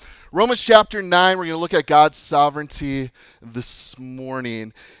Romans chapter 9, we're going to look at God's sovereignty this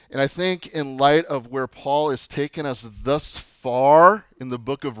morning. And I think in light of where Paul has taken us thus far in the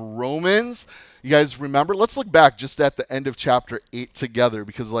book of Romans, you guys remember? Let's look back just at the end of chapter 8 together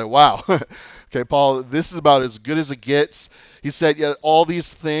because, like, wow. Okay, Paul, this is about as good as it gets. He said, yet all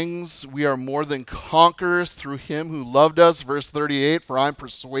these things we are more than conquerors through him who loved us. Verse 38, for I'm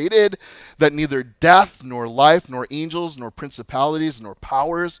persuaded that neither death, nor life, nor angels, nor principalities, nor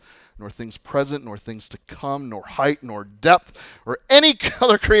powers, nor things present, nor things to come, nor height, nor depth, or any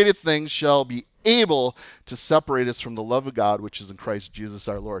other created thing shall be able to separate us from the love of God, which is in Christ Jesus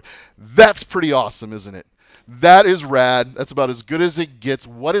our Lord. That's pretty awesome, isn't it? That is rad. That's about as good as it gets.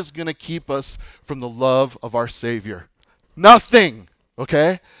 What is going to keep us from the love of our Savior? Nothing.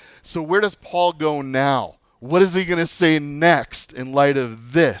 Okay? So where does Paul go now? What is he going to say next in light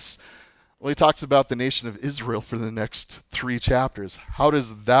of this? Well, he talks about the nation of Israel for the next 3 chapters. How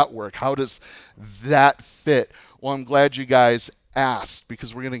does that work? How does that fit? Well, I'm glad you guys asked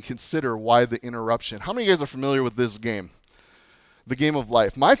because we're going to consider why the interruption. How many of you guys are familiar with this game? The game of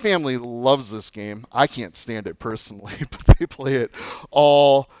life. My family loves this game. I can't stand it personally, but they play it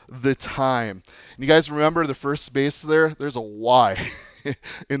all the time. And you guys remember the first space there? There's a Y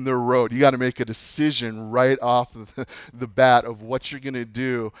in the road. You got to make a decision right off the bat of what you're going to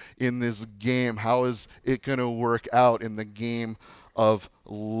do in this game. How is it going to work out in the game of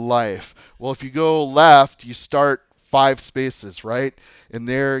life? Well, if you go left, you start 5 spaces, right? And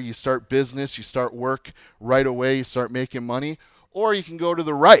there you start business, you start work right away, you start making money. Or you can go to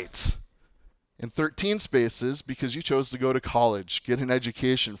the right in 13 spaces because you chose to go to college, get an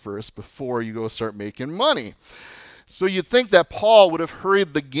education first before you go start making money. So you'd think that Paul would have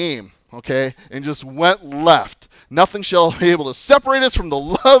hurried the game, okay, and just went left. Nothing shall be able to separate us from the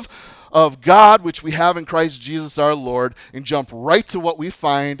love of God, which we have in Christ Jesus our Lord, and jump right to what we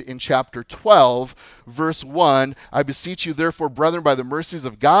find in chapter 12, verse 1. I beseech you, therefore, brethren, by the mercies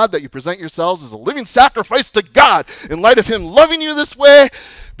of God, that you present yourselves as a living sacrifice to God. In light of him loving you this way,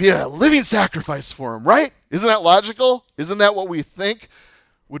 be a living sacrifice for him, right? Isn't that logical? Isn't that what we think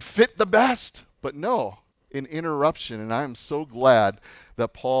would fit the best? But no, an interruption, and I'm so glad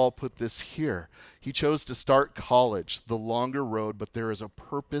that Paul put this here. He chose to start college, the longer road, but there is a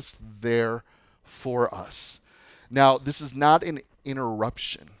purpose there for us. Now, this is not an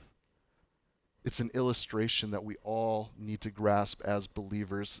interruption. It's an illustration that we all need to grasp as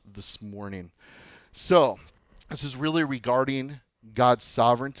believers this morning. So, this is really regarding God's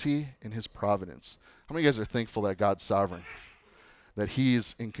sovereignty and his providence. How many of you guys are thankful that God's sovereign? That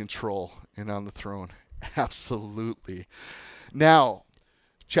he's in control and on the throne? Absolutely. Now,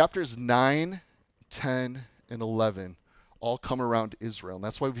 chapters 9, 10, and 11 all come around Israel. And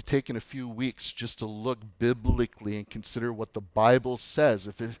that's why we've taken a few weeks just to look biblically and consider what the Bible says.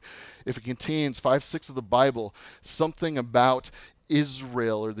 If it contains 5, 6 of the Bible, something about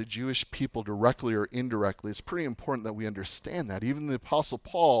Israel or the Jewish people directly or indirectly, it's pretty important that we understand that. Even the Apostle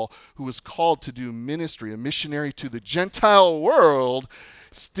Paul, who was called to do ministry, a missionary to the Gentile world,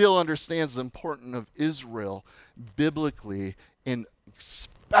 still understands the importance of Israel biblically, and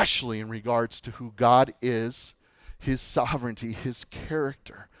especially in regards to who God is, his sovereignty, his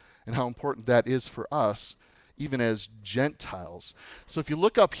character, and how important that is for us, even as Gentiles. So if you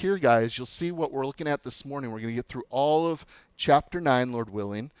look up here, guys, you'll see what we're looking at this morning. We're going to get through all of chapter 9, Lord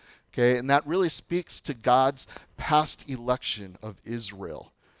willing, okay? And that really speaks to God's past election of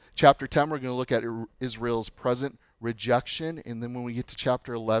Israel. Chapter 10, we're going to look at Israel's present rejection, and then when we get to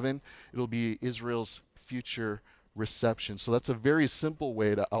chapter 11, it'll be Israel's future reception. So that's a very simple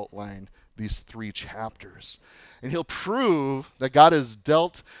way to outline these 3 chapters. And he'll prove that God has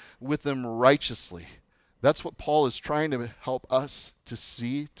dealt with them righteously. That's what Paul is trying to help us to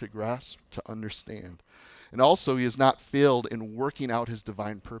see, to grasp, to understand. And also, he has not failed in working out his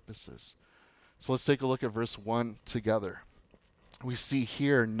divine purposes. So let's take a look at verse 1 together. We see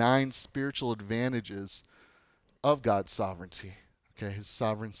here 9 spiritual advantages of God's sovereignty, okay, his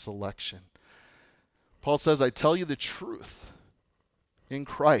sovereign selection. Paul says, I tell you the truth in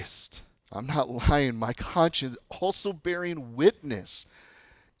Christ. I'm not lying. My conscience also bearing witness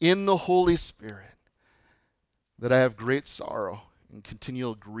in the Holy Spirit that I have great sorrow and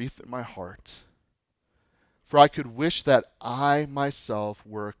continual grief in my heart. For I could wish that I myself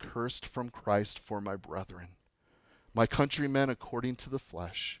were accursed from Christ for my brethren, my countrymen according to the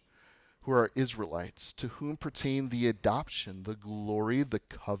flesh, who are Israelites, to whom pertain the adoption, the glory, the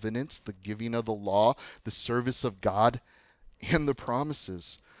covenants, the giving of the law, the service of God, and the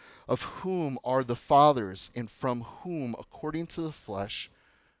promises, of whom are the fathers, and from whom, according to the flesh,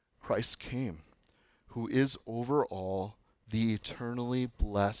 Christ came, who is over all the eternally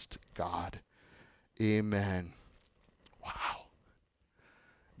blessed God. Amen. Wow.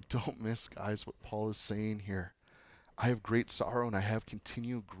 Don't miss, guys, what Paul is saying here. I have great sorrow and I have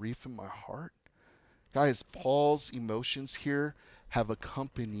continual grief in my heart. Guys, Paul's emotions here have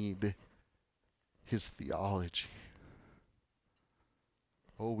accompanied his theology.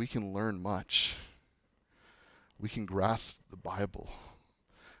 Oh, we can learn much. We can grasp the Bible.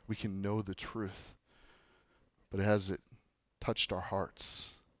 We can know the truth. But has it touched our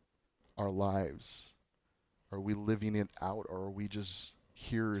hearts, our lives? Are we living it out, or are we just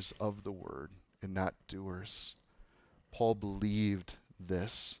hearers of the word and not doers? Paul believed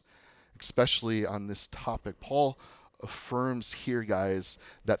this, especially on this topic. Paul affirms here, guys,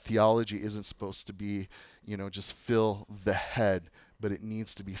 that theology isn't supposed to be, just fill the head, but it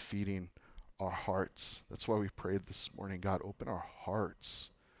needs to be feeding our hearts. That's why we prayed this morning, God, open our hearts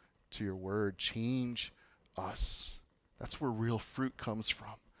to your word. Change us. That's where real fruit comes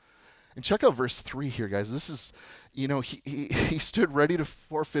from. And check out verse 3 here, guys. This is, he stood ready to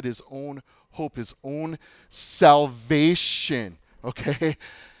forfeit his own hope, his own salvation, okay?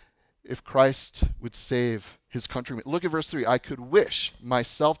 If Christ would save his countrymen. Look at verse 3. I could wish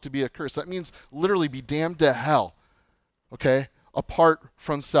myself to be accursed. That means literally be damned to hell, okay? Apart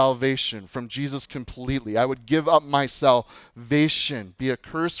from salvation, from Jesus completely. I would give up my salvation, be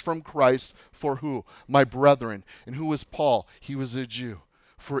accursed from Christ for who? My brethren. And who was Paul? He was a Jew.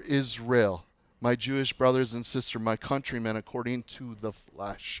 For Israel, my Jewish brothers and sisters, my countrymen according to the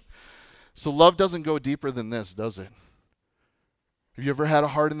flesh. So love doesn't go deeper than this, does it? Have you ever had a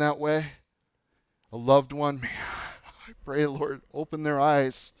heart in that way? A loved one? Man, I pray, Lord, open their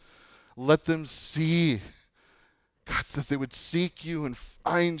eyes. Let them see, God, that they would seek you and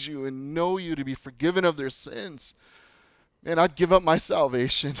find you and know you to be forgiven of their sins. Man, I'd give up my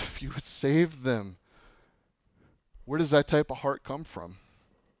salvation if you would save them. Where does that type of heart come from?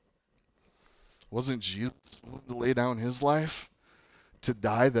 Wasn't Jesus willing to lay down his life to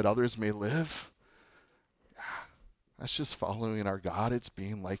die that others may live? Yeah, that's just following our God. It's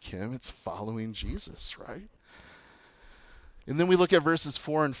being like him. It's following Jesus, right? And then we look at verses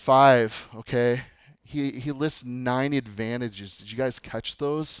 4 and 5, okay? He lists 9 advantages. Did you guys catch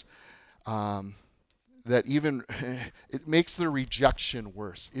those? That even, it makes their rejection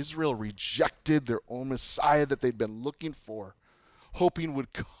worse. Israel rejected their own Messiah that they'd been looking for, hoping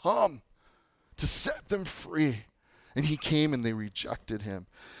would come to set them free. And he came and they rejected him.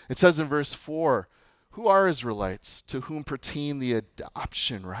 It says in verse 4, who are Israelites to whom pertain the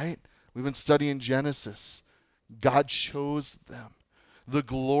adoption, right? We've been studying Genesis. God chose them. The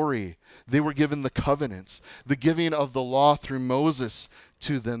glory. They were given the covenants. The giving of the law through Moses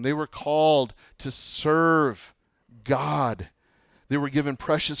to them. They were called to serve God. They were given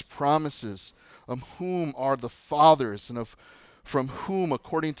precious promises, of whom are the fathers, and from whom,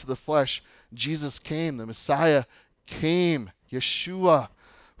 according to the flesh, Jesus came. The Messiah came, Yeshua,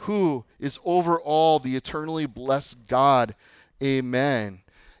 who is over all, the eternally blessed God. Amen.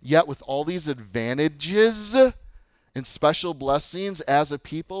 Yet with all these advantages and special blessings as a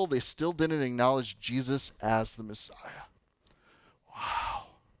people, they still didn't acknowledge Jesus as the Messiah. Wow.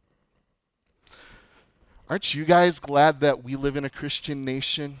 Aren't you guys glad that we live in a Christian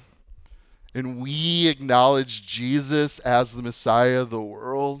nation and we acknowledge Jesus as the Messiah of the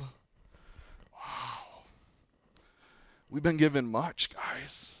world? Wow. We've been given much,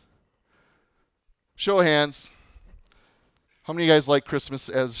 guys. Show of hands. How many of you guys like Christmas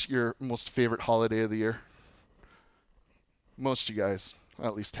as your most favorite holiday of the year? Most of you guys. Well,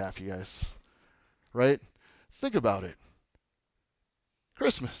 at least half of you guys. Right? Think about it.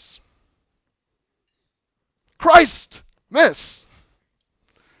 Christmas. Christ-mas.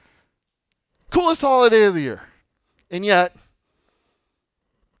 Coolest holiday of the year. And yet,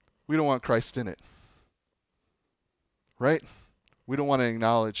 we don't want Christ in it. Right? We don't want to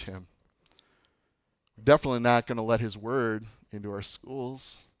acknowledge him. We're definitely not going to let his word into our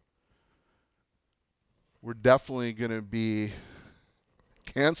schools. We're definitely going to be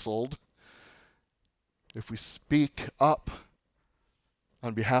canceled if we speak up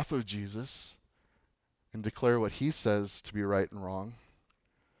on behalf of Jesus and declare what he says to be right and wrong.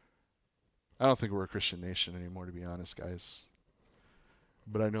 I don't think we're a Christian nation anymore, to be honest, guys.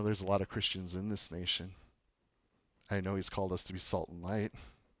 But I know there's a lot of Christians in this nation. I know he's called us to be salt and light.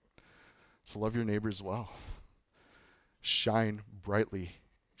 So love your neighbors well. Shine brightly.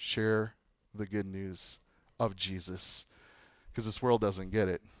 Share the good news of Jesus, because this world doesn't get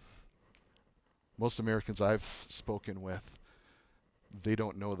it. Most Americans I've spoken with, they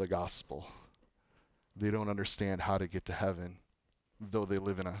don't know the gospel. They don't understand how to get to heaven, though they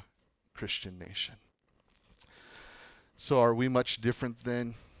live in a Christian nation. So are we much different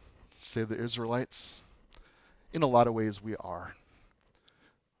than, say, the Israelites? In a lot of ways we are.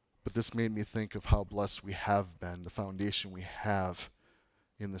 But this made me think of how blessed we have been, the foundation we have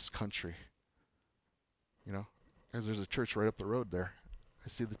in this country. You know, guys, there's a church right up the road there. I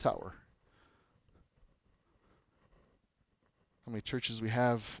see the tower. How many churches we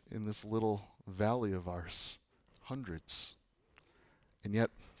have in this little valley of ours? Hundreds. And yet,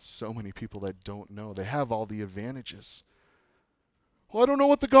 so many people that don't know. They have all the advantages. Well, I don't know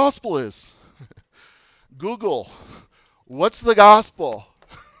what the gospel is. Google, what's the gospel?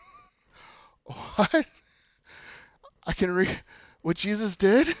 What? I can read what Jesus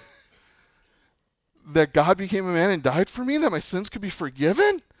did? That God became a man and died for me? That my sins could be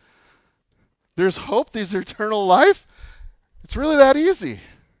forgiven? There's hope, there's eternal life? It's really that easy.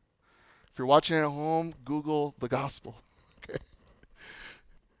 If you're watching at home, Google the gospel. Okay.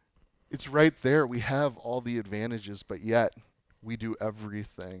 It's right there. We have all the advantages, but yet we do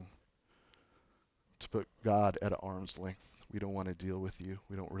everything to put God at arm's length. We don't want to deal with you.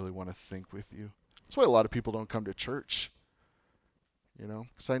 We don't really want to think with you. That's why a lot of people don't come to church. You know,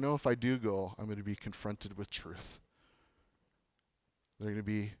 because I know if I do go, I'm going to be confronted with truth. They're going to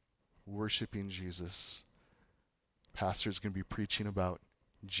be worshiping Jesus. Pastor's going to be preaching about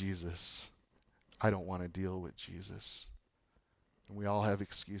Jesus. I don't want to deal with Jesus. And we all have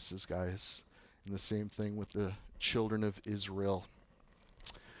excuses, guys. And the same thing with the children of Israel.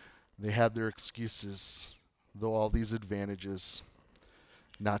 They had their excuses, though all these advantages,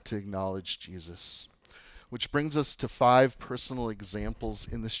 not to acknowledge Jesus. Which brings us to 5 personal examples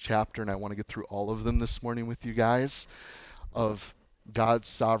in this chapter, and I want to get through all of them this morning with you guys, of God's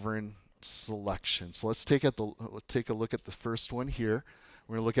sovereign selection. So let's take a look at the first one here.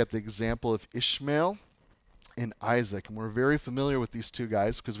 We're going to look at the example of Ishmael and Isaac. And we're very familiar with these two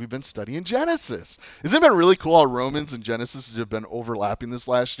guys because we've been studying Genesis. Isn't it been really cool how Romans and Genesis have been overlapping this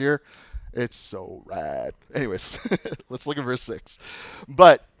last year? It's so rad. Anyways, let's look at verse 6.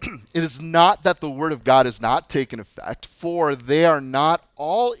 But it is not that the word of God has not taken effect, for they are not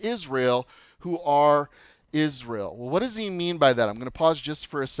all Israel who are Israel. Well, what does he mean by that? I'm going to pause just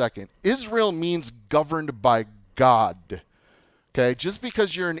for a second. Israel means governed by God. Okay, just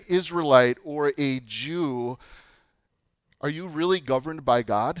because you're an Israelite or a Jew, are you really governed by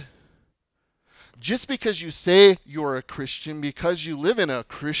God? Just because you say you're a Christian, because you live in a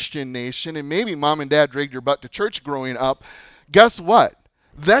Christian nation, and maybe mom and dad dragged your butt to church growing up, guess what?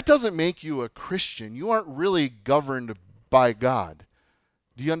 That doesn't make you a Christian. You aren't really governed by God.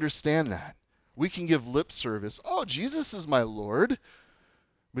 Do you understand that? We can give lip service. Oh, Jesus is my Lord.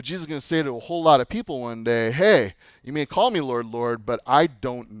 But Jesus is going to say to a whole lot of people one day, hey, you may call me Lord, Lord, but I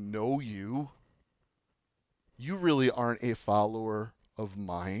don't know you. You really aren't a follower of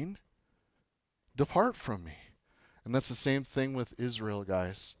mine. Depart from me. And that's the same thing with Israel,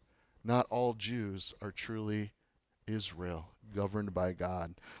 guys. Not all Jews are truly Israel, governed by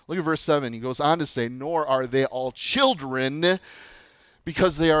God. Look at verse 7. He goes on to say, nor are they all children,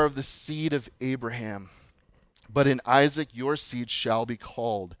 because they are of the seed of Abraham. But in Isaac your seed shall be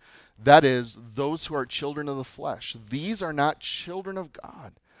called. That is, those who are children of the flesh. These are not children of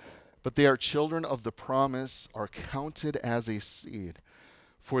God, but they are children of the promise, are counted as a seed.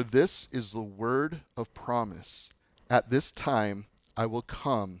 For this is the word of promise. At this time I will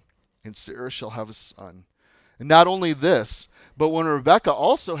come, and Sarah shall have a son. And not only this, but when Rebekah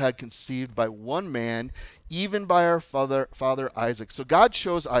also had conceived by one man, even by our father Isaac. So God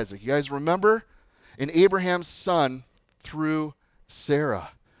chose Isaac. You guys remember? And Abraham's son through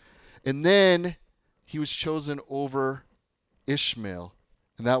Sarah. And then he was chosen over Ishmael.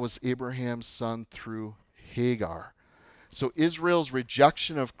 And that was Abraham's son through Hagar. So Israel's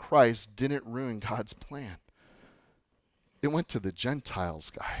rejection of Christ didn't ruin God's plan. It went to the Gentiles,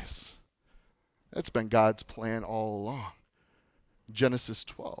 guys. That's been God's plan all along. Genesis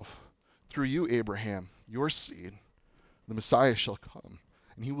 12. Through you, Abraham, your seed, the Messiah shall come,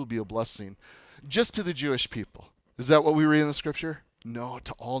 and he will be a blessing just to the Jewish people. Is that what we read in the scripture? No,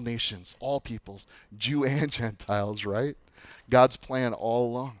 to all nations, all peoples, Jew and Gentiles, right? God's plan all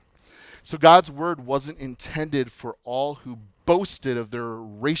along. So God's word wasn't intended for all who boasted of their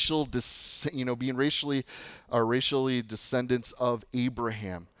racial, being racially descendants of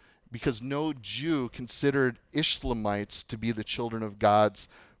Abraham, because no Jew considered Ishlamites to be the children of God's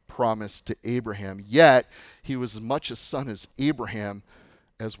promise to Abraham. Yet he was as much a son as Abraham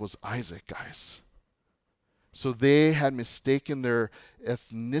as was Isaac, guys. So they had mistaken their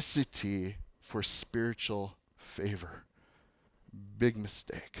ethnicity for spiritual favor. Big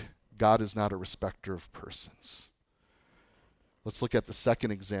mistake. God is not a respecter of persons. Let's look at the second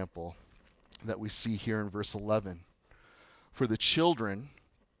example that we see here in verse 11. For the children,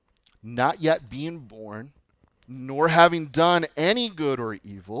 not yet being born, nor having done any good or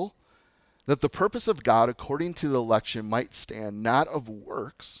evil, that the purpose of God according to the election might stand, not of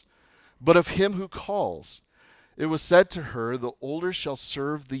works, but of him who calls. It was said to her, the older shall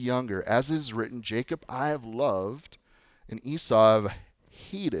serve the younger. As it is written, Jacob I have loved, and Esau I have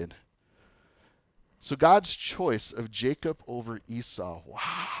hated. So God's choice of Jacob over Esau.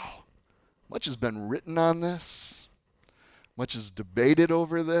 Wow. Much has been written on this. Much is debated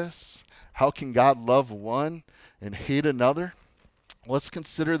over this. How can God love one and hate another? Let's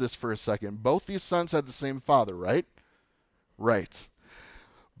consider this for a second. Both these sons had the same father, right? Right.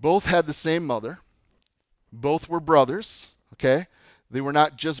 Both had the same mother. Both were brothers, okay? They were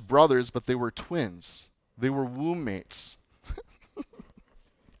not just brothers, but they were twins. They were womb mates.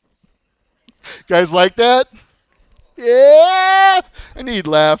 Guys like that? Yeah! I need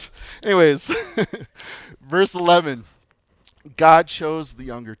laugh. Anyways, verse 11. God chose the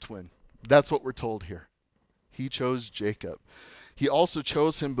younger twin. That's what we're told here. He chose Jacob. He also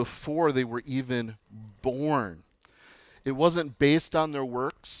chose him before they were even born. It wasn't based on their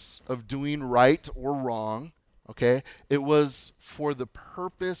works of doing right or wrong, okay? It was for the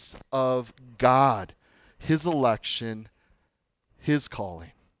purpose of God, his election, his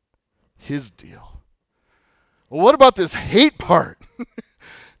calling, his deal. Well, what about this hate part?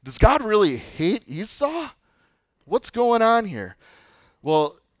 Does God really hate Esau? What's going on here?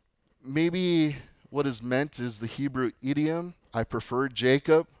 Well, maybe what is meant is the Hebrew idiom, I prefer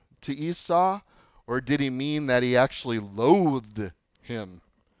Jacob to Esau, or did he mean that he actually loathed him?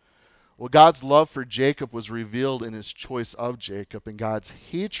 Well, God's love for Jacob was revealed in his choice of Jacob, and God's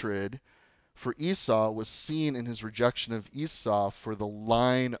hatred for Esau was seen in his rejection of Esau for the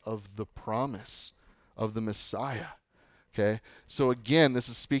line of the promise of the Messiah. Okay? So again, this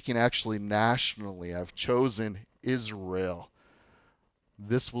is speaking actually nationally. I've chosen Israel.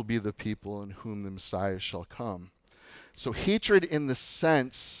 This will be the people in whom the Messiah shall come. So hatred in this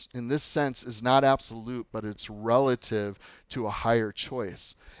sense is not absolute, but it's relative to a higher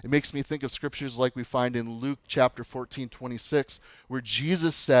choice. It makes me think of scriptures like we find in Luke chapter 14:26, where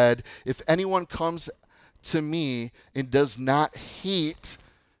Jesus said, if anyone comes to me and does not hate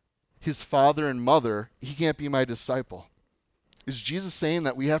his father and mother, he can't be my disciple. Is Jesus saying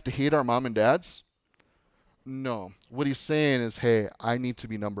that we have to hate our mom and dads? No. What he's saying is, hey, I need to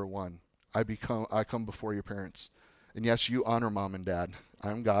be number one. I come before your parents. And yes, you honor mom and dad.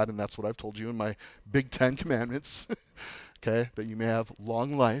 I'm God, and that's what I've told you in my big 10 commandments. Okay? That you may have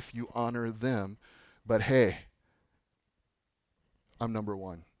long life. You honor them. But hey, I'm number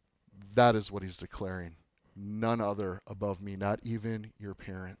one. That is what he's declaring. None other above me, not even your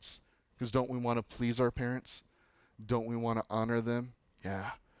parents. Because don't we want to please our parents? Don't we want to honor them?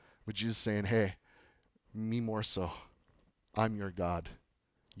 Yeah. But Jesus is saying, hey, me more so. I'm your God.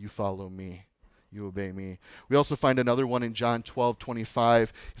 You follow me. You obey me. We also find another one in John 12:25.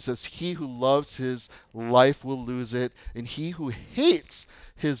 It says, he who loves his life will lose it, and he who hates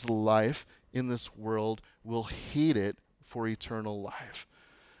his life in this world will hate it for eternal life.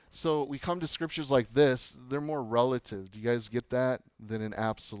 So we come to scriptures like this, they're more relative. Do you guys get that? Than an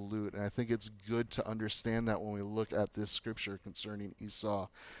absolute. And I think it's good to understand that when we look at this scripture concerning Esau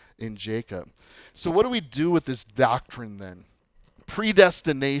and Jacob. So what do we do with this doctrine then?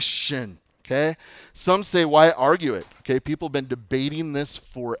 Predestination. Okay? Some say, why argue it? Okay, people have been debating this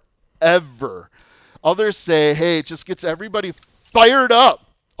forever. Others say, hey, it just gets everybody fired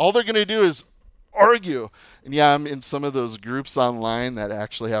up. All they're going to do is argue. And yeah, I'm in some of those groups online that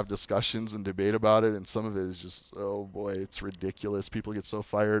actually have discussions and debate about it, and some of it is just, oh boy, it's ridiculous. People get so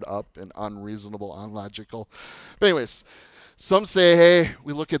fired up and unreasonable, unlogical. But anyways, some say, hey,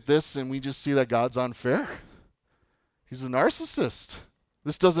 we look at this and we just see that God's unfair. He's a narcissist.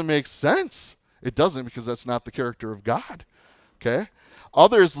 This doesn't make sense. It doesn't, because that's not the character of God. Okay?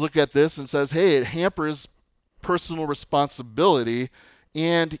 Others look at this and says, hey, it hampers personal responsibility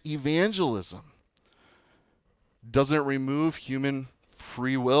and evangelism. Doesn't it remove human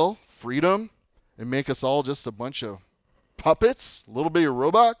free will, freedom, and make us all just a bunch of puppets, a little bit of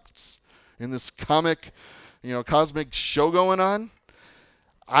robots in this cosmic show going on?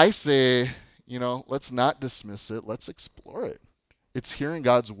 I say, let's not dismiss it. Let's explore it. It's here in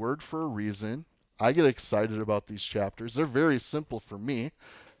God's word for a reason. I get excited about these chapters. They're very simple for me,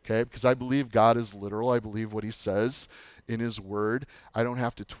 okay, because I believe God is literal. I believe what he says in his word. I don't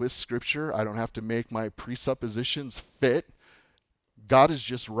have to twist scripture. I don't have to make my presuppositions fit. God is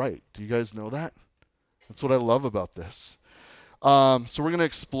just right. Do you guys know that? That's what I love about this. So we're going to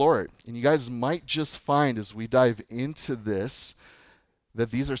explore it. And you guys might just find as we dive into this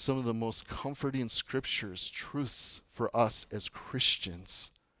that these are some of the most comforting scriptures, truths for us as Christians.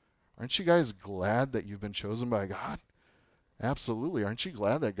 Aren't you guys glad that you've been chosen by God? Absolutely. Aren't you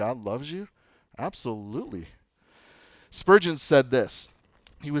glad that God loves you? Absolutely. Spurgeon said this.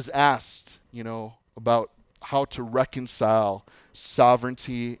 He was asked, about how to reconcile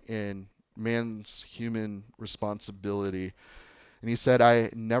sovereignty and man's human responsibility. And he said, I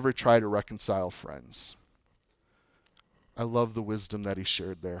never try to reconcile friends. I love the wisdom that he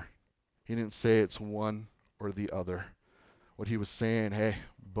shared there. He didn't say it's one or the other. What he was saying, hey,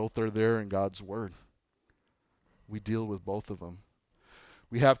 both are there in God's word. We deal with both of them.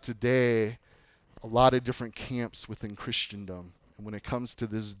 We have today a lot of different camps within Christendom. And when it comes to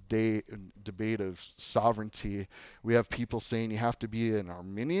this debate of sovereignty, we have people saying you have to be an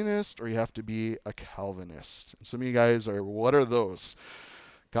Arminianist or you have to be a Calvinist. And some of you guys are, what are those?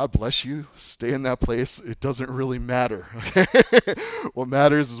 God bless you. Stay in that place. It doesn't really matter. Okay? What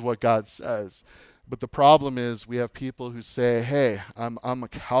matters is what God says. But the problem is we have people who say, hey, I'm a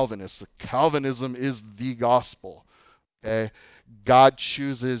Calvinist. Calvinism is the gospel. Okay? God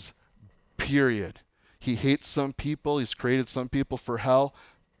chooses, period. He hates some people. He's created some people for hell,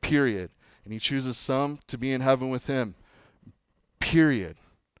 period. And he chooses some to be in heaven with him, period.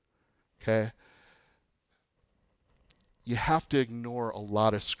 Okay? You have to ignore a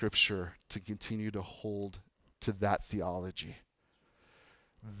lot of scripture to continue to hold to that theology.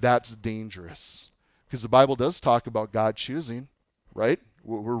 That's dangerous. Because the Bible does talk about God choosing, right?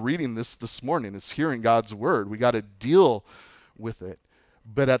 We're reading this morning. It's hearing God's word. We got to deal with it.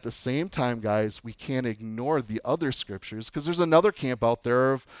 But at the same time, guys, we can't ignore the other scriptures because there's another camp out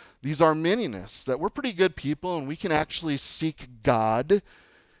there of these Arminianists that we're pretty good people and we can actually seek God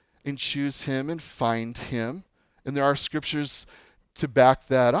and choose him and find him. And there are scriptures to back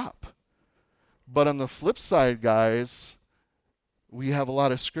that up. But on the flip side, guys, we have a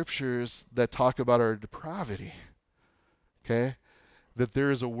lot of scriptures that talk about our depravity. Okay? That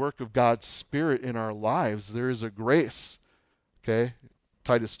there is a work of God's Spirit in our lives. There is a grace. Okay?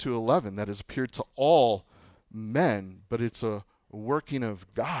 Titus 2:11 that has appeared to all men, but it's a working of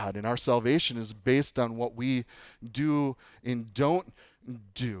God. And our salvation is based on what we do and don't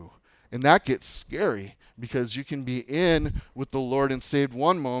do. And that gets scary because you can be in with the Lord and saved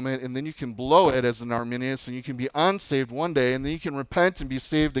one moment, and then you can blow it as an Arminius, and you can be unsaved one day, and then you can repent and be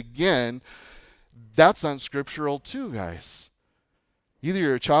saved again. That's unscriptural too, guys. Either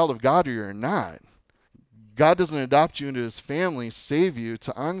you're a child of God or you're not. God doesn't adopt you into his family, save you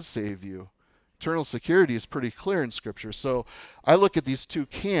to unsave you. Eternal security is pretty clear in Scripture. So I look at these two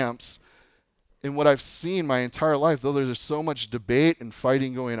camps, and what I've seen my entire life, though there's so much debate and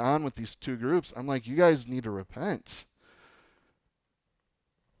fighting going on with these two groups, I'm like, you guys need to repent.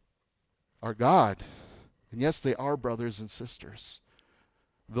 Our God, and yes, they are brothers and sisters,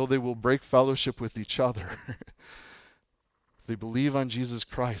 though they will break fellowship with each other. If they believe on Jesus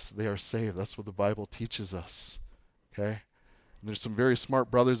Christ, they are saved. That's what the Bible teaches us. Okay? And there's some very smart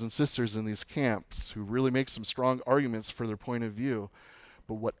brothers and sisters in these camps who really make some strong arguments for their point of view.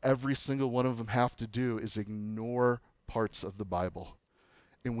 But what every single one of them have to do is ignore parts of the Bible.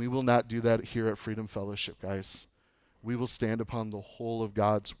 And we will not do that here at Freedom Fellowship, guys. We will stand upon the whole of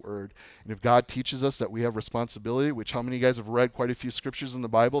God's word. And if God teaches us that we have responsibility, which how many of you guys have read quite a few scriptures in the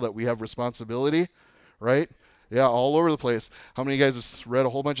Bible that we have responsibility, right? Yeah, all over the place. How many of you guys have read a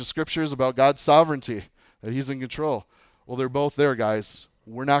whole bunch of scriptures about God's sovereignty, that he's in control? Well, they're both there, guys.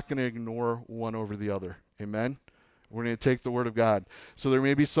 We're not going to ignore one over the other. Amen? We're going to take the word of God. So there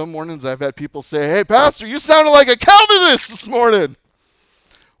may be some mornings I've had people say, hey, Pastor, you sounded like a Calvinist this morning.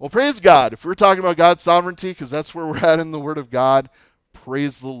 Well, praise God. If we're talking about God's sovereignty, because that's where we're at in the word of God,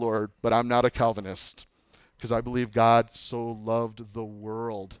 praise the Lord. But I'm not a Calvinist because I believe God so loved the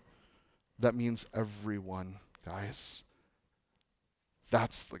world. That means everyone, guys.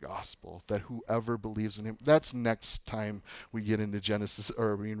 That's the gospel, that whoever believes in him, that's next time we get into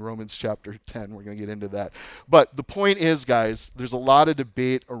Romans chapter 10, we're going to get into that. But the point is, guys, there's a lot of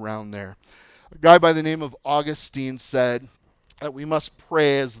debate around there. A guy by the name of Augustine said that we must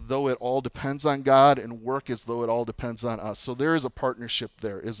pray as though it all depends on God and work as though it all depends on us. So there is a partnership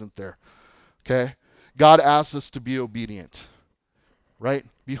there, isn't there? Okay? God asks us to be obedient, right?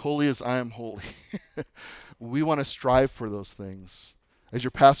 Be holy as I am holy. We want to strive for those things. As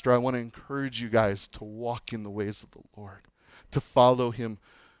your pastor, I want to encourage you guys to walk in the ways of the Lord, to follow him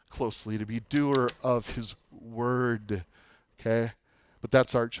closely, to be doer of his word, okay? But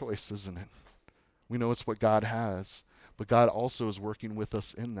that's our choice, isn't it? We know it's what God has, but God also is working with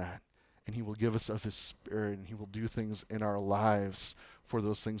us in that, and he will give us of his Spirit, and he will do things in our lives for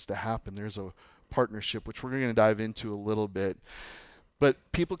those things to happen. There's a partnership, which we're going to dive into a little bit. But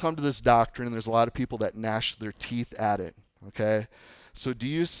people come to this doctrine, and there's a lot of people that gnash their teeth at it, okay? So do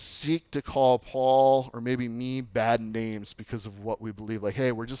you seek to call Paul or maybe me bad names because of what we believe? Like,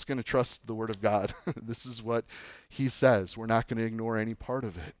 hey, we're just going to trust the Word of God. This is what he says. We're not going to ignore any part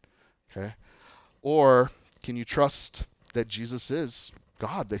of it, okay? Or can you trust that Jesus is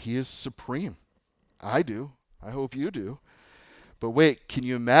God, that he is supreme? I do. I hope you do. But wait, can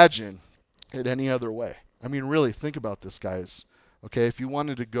you imagine it any other way? I mean, really, think about this, guys. Okay, if you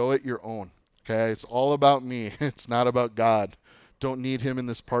wanted to go it your own, okay, it's all about me. It's not about God. Don't need him in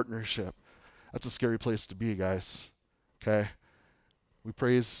this partnership. That's a scary place to be, guys. Okay? We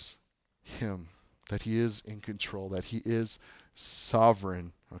praise him that he is in control, that he is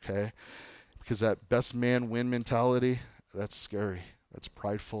sovereign, okay? Because that best man win mentality, that's scary. That's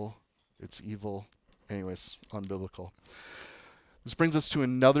prideful. It's evil. Anyways, unbiblical. This brings us to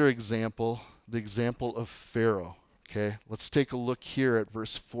another example, the example of Pharaoh. Okay, let's take a look here at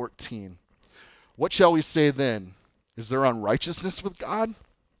verse 14. What shall we say then? Is there unrighteousness with God?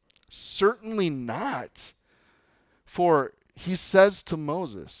 Certainly not. For he says to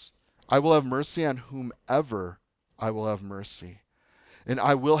Moses, I will have mercy on whomever I will have mercy, and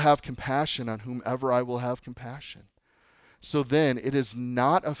I will have compassion on whomever I will have compassion. So then it is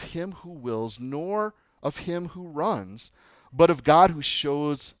not of him who wills, nor of him who runs, but of God who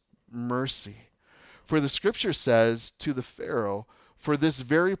shows mercy. For the scripture says to the Pharaoh, for this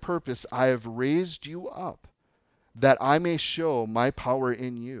very purpose I have raised you up, that I may show my power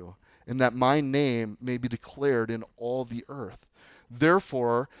in you, and that my name may be declared in all the earth.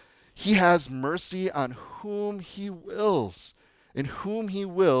 Therefore, he has mercy on whom he wills, and whom he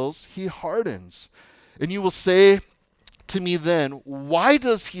wills, he hardens. And you will say to me then, why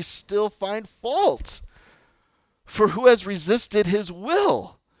does he still find fault? For who has resisted his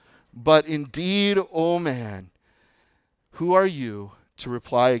will? But indeed, O man, who are you to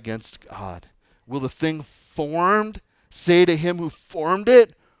reply against God? Will the thing formed say to him who formed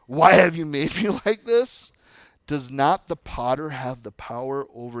it, why have you made me like this? Does not the potter have the power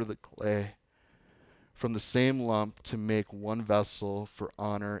over the clay from the same lump to make one vessel for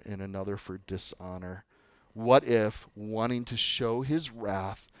honor and another for dishonor? What if, wanting to show his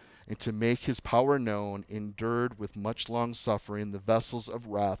wrath and to make his power known, endured with much long suffering the vessels of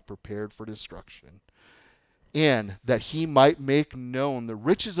wrath prepared for destruction, and that he might make known the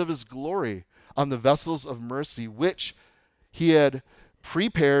riches of his glory on the vessels of mercy, which he had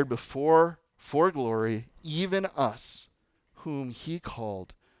prepared before for glory, even us, whom he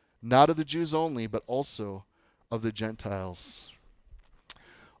called, not of the Jews only, but also of the Gentiles.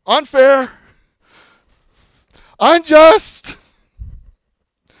 Unfair, unjust.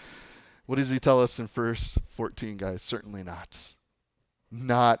 What does he tell us in verse 14, guys? Certainly not.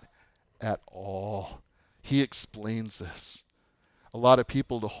 Not at all. He explains this. A lot of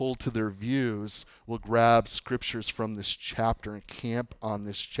people, to hold to their views, will grab scriptures from this chapter and camp on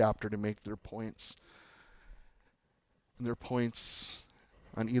this chapter to make their points. And their points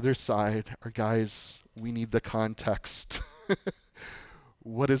on either side are, guys, we need the context.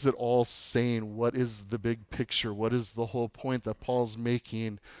 What is it all saying? What is the big picture? What is the whole point that Paul's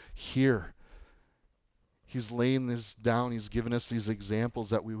making here? He's laying this down. He's given us these examples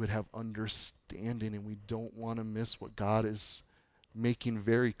that we would have understanding, and we don't want to miss what God is making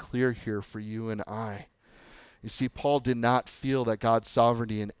very clear here for you and I. You see, Paul did not feel that God's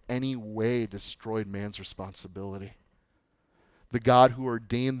sovereignty in any way destroyed man's responsibility. The God who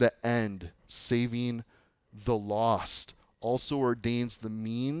ordained the end, saving the lost, also ordains the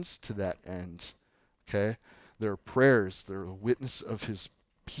means to that end. Okay? There are prayers. There are a witness of his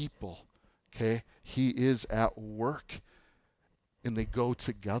people. Okay? He is at work, and they go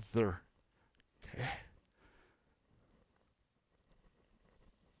together. Okay?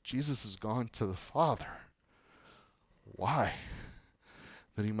 Jesus has gone to the Father. Why?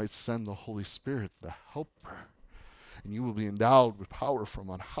 That he might send the Holy Spirit, the helper. And you will be endowed with power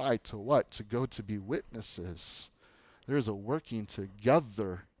from on high to what? To go to be witnesses. There's a working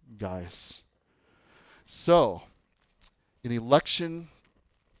together, guys. So, in election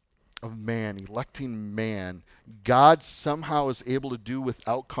of man, electing man, God somehow is able to do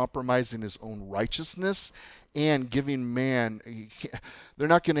without compromising his own righteousness and giving man, they're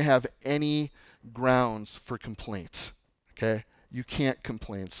not going to have any grounds for complaint. Okay? You can't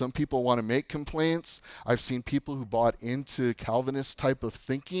complain. Some people want to make complaints. I've seen people who bought into Calvinist type of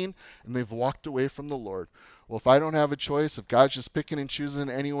thinking, and they've walked away from the Lord. Well, if I don't have a choice, if God's just picking and choosing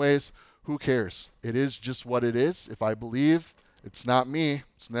anyways, who cares? It is just what it is. If I believe, it's not me.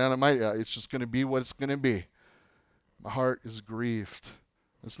 It's not my. It's just going to be what it's going to be. My heart is grieved.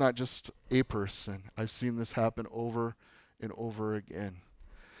 It's not just a person. I've seen this happen over and over again.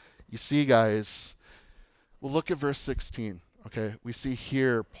 You see, guys, well, look at verse 16. Okay, we see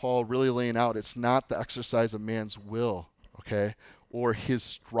here Paul really laying out it's not the exercise of man's will, okay, or his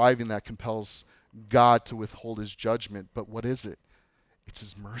striving that compels God to withhold his judgment, but what is it? It's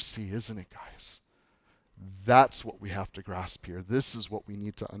his mercy, isn't it, guys? That's what we have to grasp here. This is what we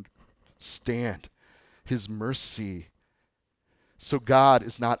need to understand. His mercy. So God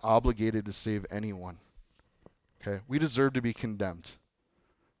is not obligated to save anyone. Okay, we deserve to be condemned.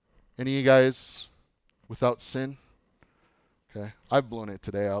 Any of you guys without sin? Okay, I've blown it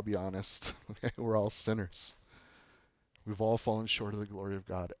today, I'll be honest. Okay, we're all sinners. We've all fallen short of the glory of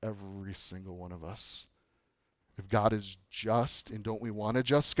God, every single one of us. If God is just, and don't we want a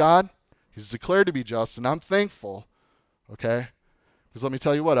just God? He's declared to be just, and I'm thankful, okay? Because let me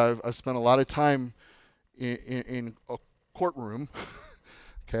tell you what, I've spent a lot of time in a courtroom,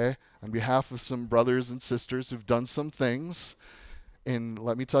 okay, on behalf of some brothers and sisters who've done some things, and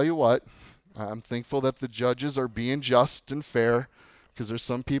let me tell you what, I'm thankful that the judges are being just and fair, because there's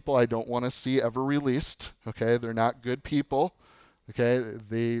some people I don't want to see ever released, okay? They're not good people, okay?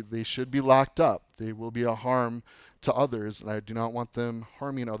 They should be locked up. They will be a harm to others, and I do not want them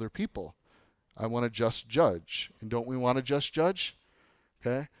harming other people. I want a just judge. And don't we want a just judge?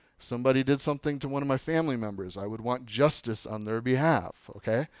 Okay? If somebody did something to one of my family members, I would want justice on their behalf,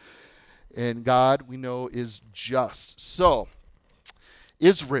 okay? And God, we know, is just. So,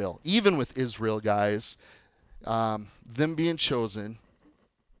 Israel, even with Israel, guys, them being chosen,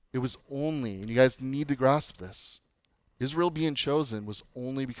 it was only, and you guys need to grasp this, Israel being chosen was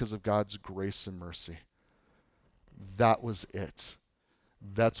only because of God's grace and mercy. That was it.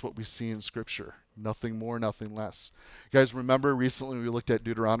 That's what we see in Scripture. Nothing more, nothing less. You guys remember recently we looked at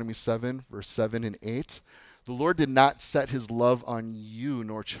Deuteronomy 7, verse 7 and 8. The Lord did not set his love on you,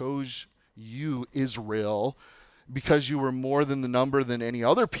 nor chose you, Israel, because you were more than the number than any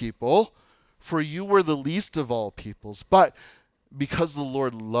other people, for you were the least of all peoples. But because the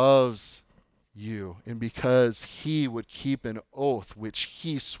Lord loves you, and because he would keep an oath which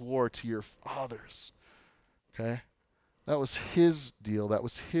he swore to your fathers. Okay? That was his deal. That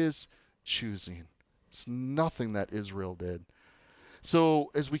was his choosing. It's nothing that Israel did.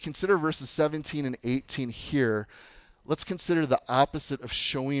 So as we consider verses 17 and 18 here, let's consider the opposite of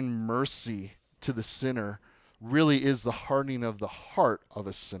showing mercy to the sinner really is the hardening of the heart of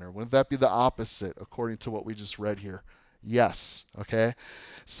a sinner. Wouldn't that be the opposite according to what we just read here? Yes. Okay?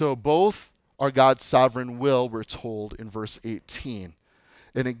 So both are God's sovereign will, we're told in verse 18.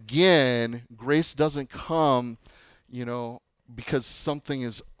 And again, grace doesn't come, because something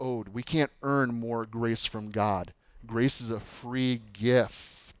is owed. We can't earn more grace from God. Grace is a free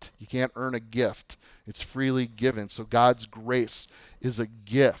gift. You can't earn a gift. It's freely given. So God's grace is a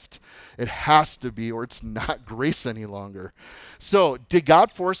gift. It has to be, or it's not grace any longer. So did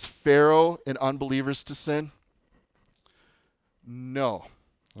God force Pharaoh and unbelievers to sin? No.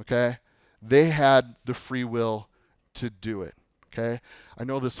 Okay? They had the free will to do it. Okay? I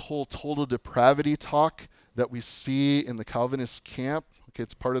know this whole total depravity talk that we see in the Calvinist camp, okay,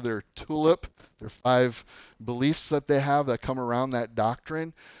 it's part of their tulip, their 5 beliefs that they have that come around that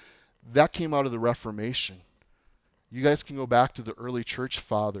doctrine. That came out of the Reformation. You guys can go back to the early church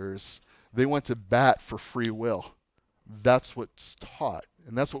fathers. They went to bat for free will. That's what's taught,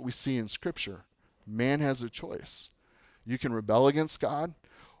 and that's what we see in Scripture. Man has a choice. You can rebel against God,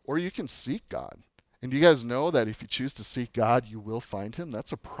 or you can seek God. And do you guys know that if you choose to seek God, you will find him?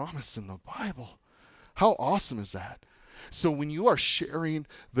 That's a promise in the Bible. How awesome is that? So when you are sharing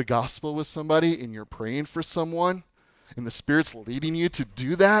the gospel with somebody and you're praying for someone and the Spirit's leading you to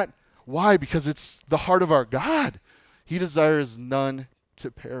do that, why? Because it's the heart of our God. He desires none to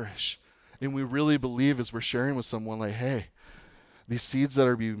perish. And we really believe as we're sharing with someone like, hey, these seeds that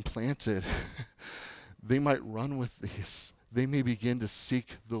are being planted, they might run with these. They may begin to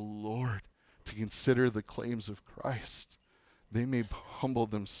seek the Lord, to consider the claims of Christ. They may humble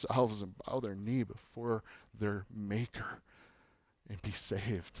themselves and bow their knee before their Maker and be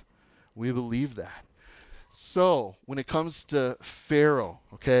saved. We believe that. So, when it comes to Pharaoh,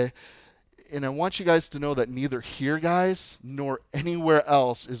 okay, and I want you guys to know that neither here, guys, nor anywhere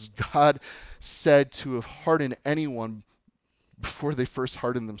else is God said to have hardened anyone before they first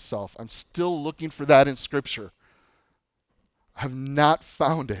hardened themselves. I'm still looking for that in Scripture. I have not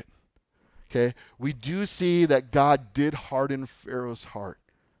found it. Okay, we do see that God did harden Pharaoh's heart.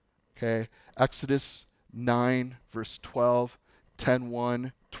 Okay, Exodus 9, verse 12,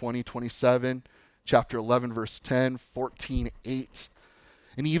 10:1, 20:27, chapter 11, verse 10, 14:8.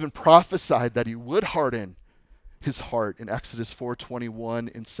 And he even prophesied that he would harden his heart in Exodus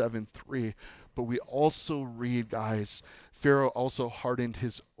 4:21 and 7:3. But we also read, guys, Pharaoh also hardened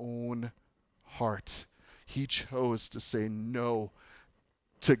his own heart. He chose to say no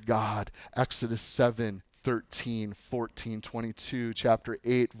to God. Exodus 7, 13, 14, 22, chapter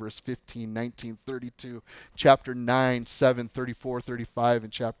 8, verse 15, 19, 32, chapter 9, 7, 34, 35,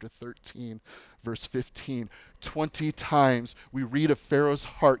 and chapter 13, verse 15. 20 times we read of Pharaoh's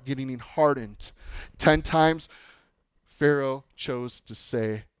heart getting hardened. 10 times Pharaoh chose to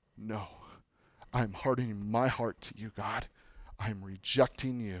say no. I'm hardening my heart to you, God. I'm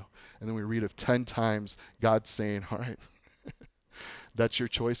rejecting you. And then we read of 10 times God saying, all right, that's your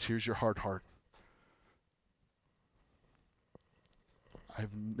choice. Here's your hard heart.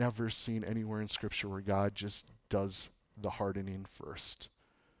 I've never seen anywhere in Scripture where God just does the hardening first.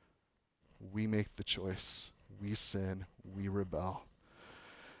 We make the choice. We sin. We rebel.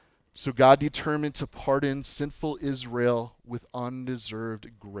 So God determined to pardon sinful Israel with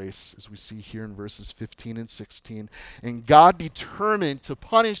undeserved grace, as we see here in verses 15 and 16. And God determined to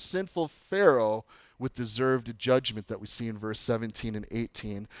punish sinful Pharaoh with deserved judgment that we see in verse 17 and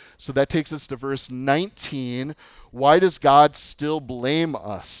 18. So that takes us to verse 19. Why does God still blame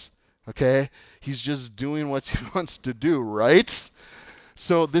us? Okay? He's just doing what he wants to do, right?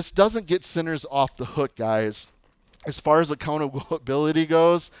 So this doesn't get sinners off the hook, guys. As far as accountability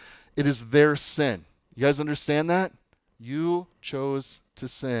goes, it is their sin. You guys understand that? You chose to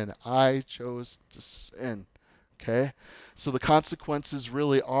sin. I chose to sin. Okay? So the consequences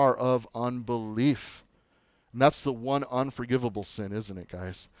really are of unbelief. And that's the one unforgivable sin, isn't it,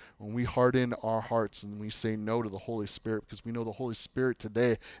 guys? When we harden our hearts and we say no to the Holy Spirit, because we know the Holy Spirit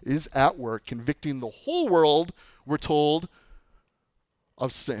today is at work convicting the whole world, we're told,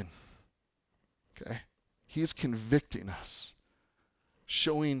 of sin. Okay? He's convicting us,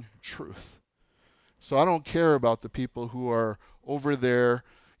 showing truth. So I don't care about the people who are over there,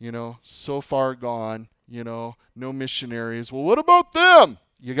 so far gone, no missionaries. Well, what about them?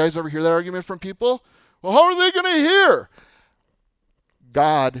 You guys ever hear that argument from people? Well, how are they going to hear?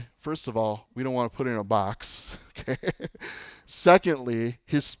 God, first of all, we don't want to put in a box. Okay. Secondly,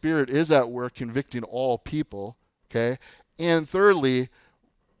 his Spirit is at work convicting all people. Okay. And thirdly,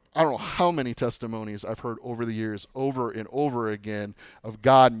 I don't know how many testimonies I've heard over the years, over and over again, of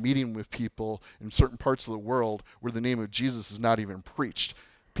God meeting with people in certain parts of the world where the name of Jesus is not even preached.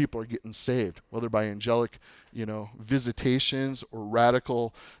 People are getting saved, whether by angelic, visitations or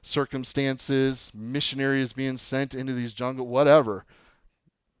radical circumstances, missionaries being sent into these jungle, whatever.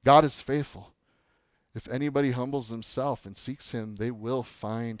 God is faithful. If anybody humbles himself and seeks him, they will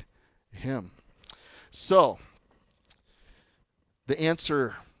find him. So, the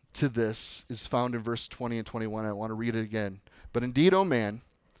answer to this is found in verse 20 and 21. I want to read it again. But indeed, O man,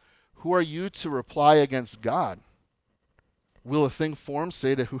 who are you to reply against God? Will a thing formed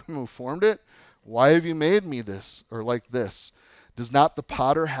say to him who formed it, why have you made me this or like this? Does not the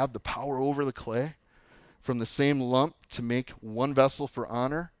potter have the power over the clay from the same lump to make one vessel for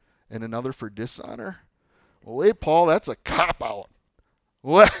honor and another for dishonor? Well, wait, Paul, that's a cop-out.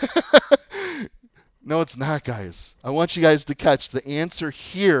 What? No, it's not, guys. I want you guys to catch the answer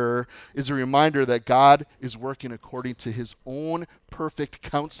here is a reminder that God is working according to his own perfect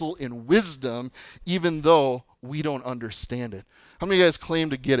counsel and wisdom, even though we don't understand it. How many of you guys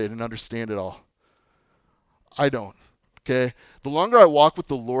claim to get it and understand it all? I don't. Okay? The longer I walk with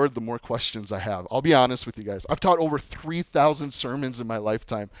the Lord, the more questions I have. I'll be honest with you guys. I've taught over 3,000 sermons in my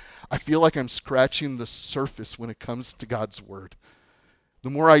lifetime. I feel like I'm scratching the surface when it comes to God's word. The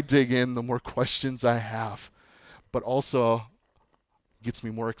more I dig in, the more questions I have. But also gets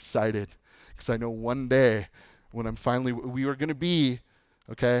me more excited because I know one day when we are going to be,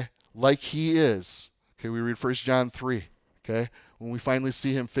 okay, like he is. Okay, we read 1 John 3, okay, when we finally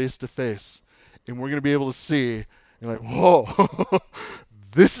see him face to face. And we're going to be able to see, and like, whoa,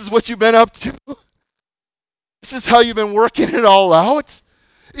 this is what you've been up to? This is how you've been working it all out?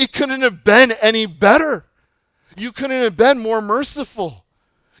 It couldn't have been any better. You couldn't have been more merciful.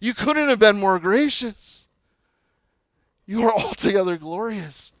 You couldn't have been more gracious. You are altogether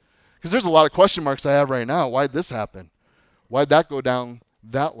glorious. Because there's a lot of question marks I have right now. Why'd this happen? Why'd that go down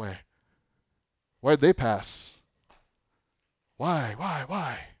that way? Why'd they pass?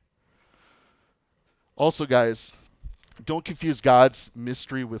 Why? Also, guys, don't confuse God's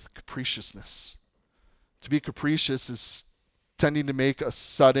mystery with capriciousness. To be capricious is tending to make a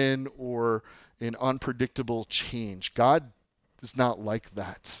sudden or an unpredictable change. God is not like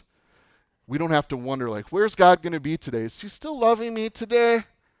that. We don't have to wonder, where's God going to be today? Is he still loving me today?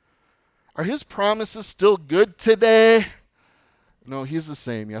 Are his promises still good today? No, he's the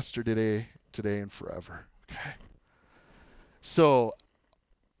same yesterday, today, and forever. Okay. So,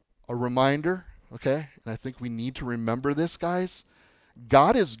 a reminder, okay? And I think we need to remember this, guys.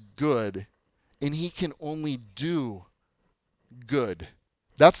 God is good, and he can only do good.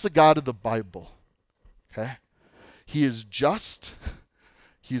 That's the God of the Bible, okay? He is just,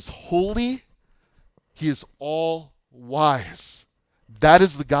 he is holy, he is all wise. That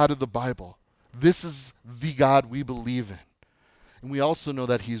is the God of the Bible. This is the God we believe in. And we also know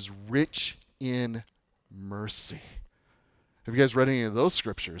that he's rich in mercy. Have you guys read any of those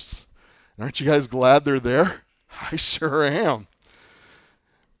scriptures? And aren't you guys glad they're there? I sure am.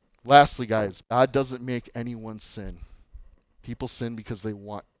 Lastly, guys, God doesn't make anyone sin. People sin because they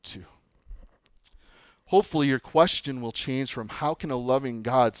want to. Hopefully your question will change from how can a loving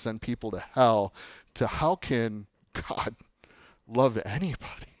God send people to hell to how can God love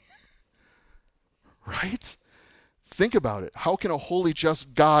anybody? Right? Think about it. How can a holy,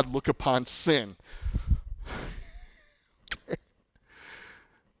 just God look upon sin?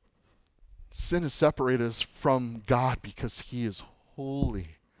 Sin has separated us from God because he is holy.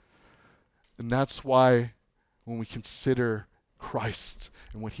 And that's why when we consider Christ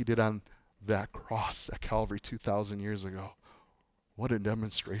and what he did on that cross at Calvary 2,000 years ago, what a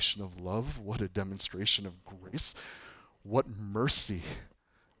demonstration of love, what a demonstration of grace, what mercy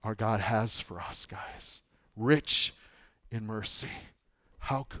our God has for us, guys. Rich in mercy.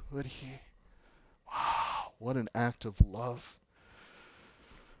 How could he? Wow, what an act of love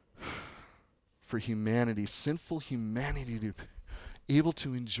for humanity, sinful humanity, to be able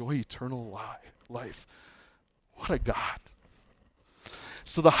to enjoy eternal life. What a God.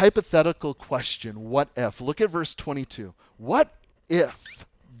 So the hypothetical question, what if? Look at verse 22. What if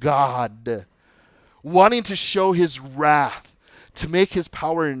God, wanting to show his wrath, to make his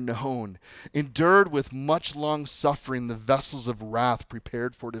power known, endured with much long suffering the vessels of wrath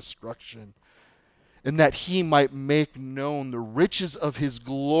prepared for destruction, and that he might make known the riches of his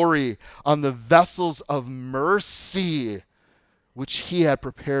glory on the vessels of mercy, which he had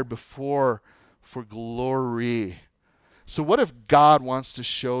prepared before for glory. So what if God wants to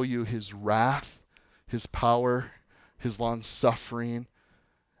show you his wrath, his power, his long suffering,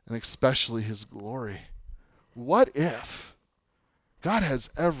 and especially his glory? What if? God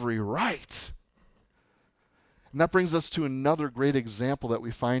has every right. And that brings us to another great example that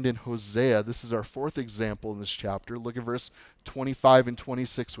we find in Hosea. This is our fourth example in this chapter. Look at verse 25 and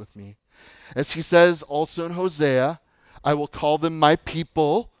 26 with me. As he says also in Hosea, I will call them my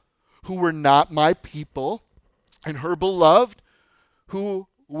people who were not my people, and her beloved who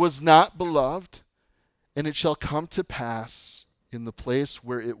was not beloved. And it shall come to pass in the place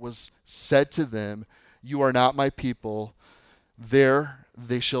where it was said to them, you are not my people, there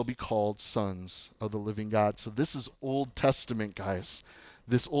they shall be called sons of the living God. So this is Old Testament, guys.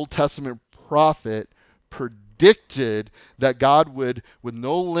 This Old Testament prophet predicted that God would, with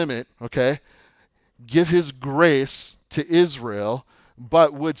no limit, give his grace to Israel,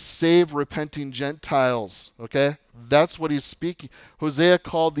 but would save repenting Gentiles. That's what he's speaking. Hosea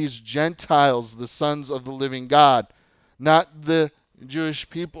called these Gentiles the sons of the living God, not the Jewish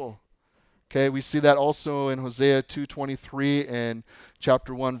people. We see that also in Hosea 2:23 and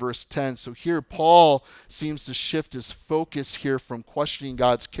chapter 1, verse 10. So here Paul seems to shift his focus here from questioning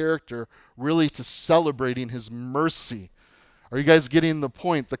God's character really to celebrating his mercy. Are you guys getting the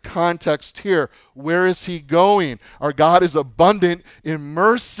point? The context here. Where is he going? Our God is abundant in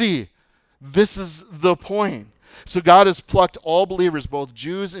mercy. This is the point. So God has plucked all believers, both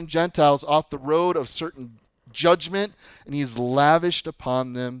Jews and Gentiles, off the road of certain judgment, and he's lavished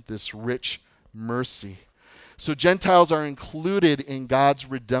upon them this rich mercy. So Gentiles are included in God's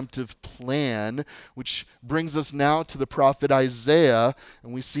redemptive plan, which brings us now to the prophet Isaiah,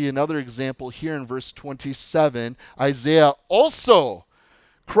 and we see another example here in verse 27. Isaiah also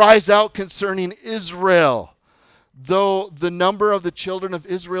cries out concerning Israel, though the number of the children of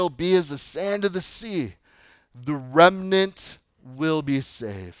Israel be as the sand of the sea, the remnant will be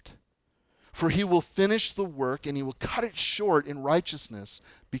saved. For he will finish the work, and he will cut it short in righteousness,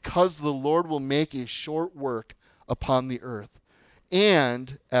 because the Lord will make a short work upon the earth.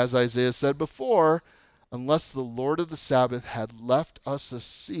 And, as Isaiah said before, unless the Lord of the Sabbath had left us a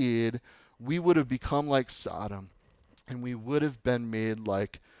seed, we would have become like Sodom, and we would have been made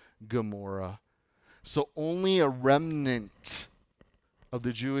like Gomorrah. So only a remnant of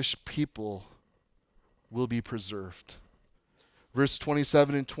the Jewish people will be preserved. Verse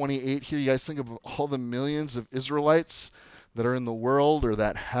 27 and 28 here, you guys think of all the millions of Israelites that are in the world or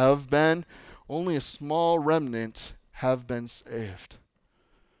that have been. Only a small remnant have been saved.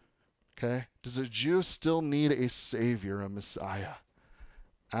 Does a Jew still need a Savior, a Messiah?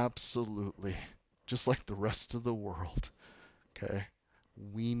 Absolutely. Just like the rest of the world.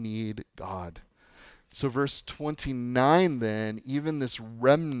 We need God. So verse 29 then, even this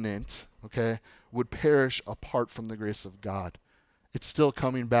remnant, okay, would perish apart from the grace of God. It's still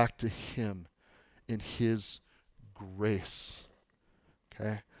coming back to him in his grace.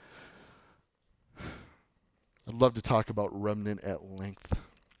 Okay? I'd love to talk about remnant at length.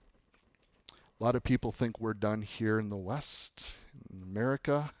 A lot of people think we're done here in the West, in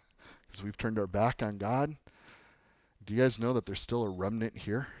America, because we've turned our back on God. Do you guys know that there's still a remnant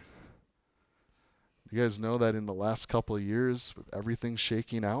here? Do you guys know that in the last couple of years, with everything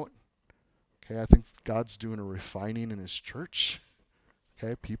shaking out, okay, I think God's doing a refining in his church.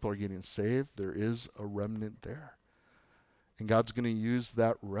 Okay, people are getting saved. There is a remnant there. And God's going to use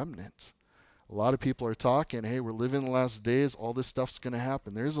that remnant. A lot of people are talking, hey, we're living the last days. All this stuff's going to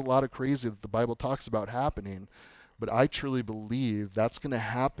happen. There's a lot of crazy that the Bible talks about happening. But I truly believe that's going to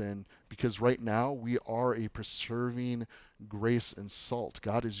happen because right now we are a preserving grace and salt.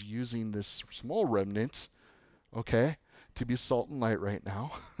 God is using this small remnant, okay, to be salt and light right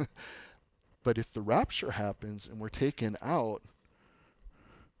now. But if the rapture happens and we're taken out,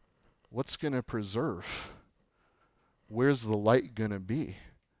 what's going to preserve? Where's the light going to be?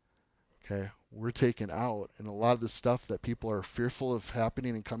 Okay, we're taken out, and a lot of the stuff that people are fearful of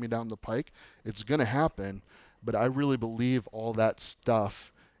happening and coming down the pike, it's going to happen, but I really believe all that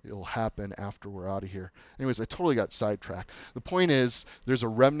stuff, it'll happen after we're out of here. Anyways, I totally got sidetracked. The point is, there's a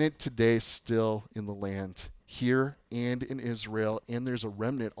remnant today still in the land, here and in Israel, and there's a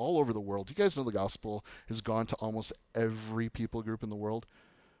remnant all over the world. You guys know the gospel has gone to almost every people group in the world.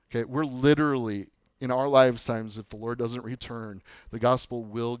 Okay, we're literally, in our lifetimes, if the Lord doesn't return, the gospel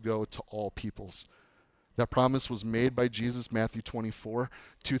will go to all peoples. That promise was made by Jesus, Matthew 24,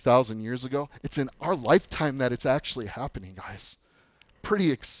 2,000 years ago. It's in our lifetime that it's actually happening, guys.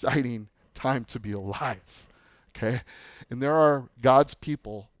 Pretty exciting time to be alive, okay? And there are God's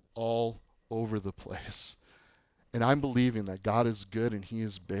people all over the place. And I'm believing that God is good and he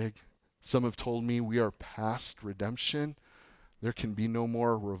is big. Some have told me we are past redemption. There can be no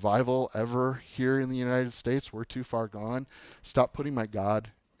more revival ever here in the United States. We're too far gone. Stop putting my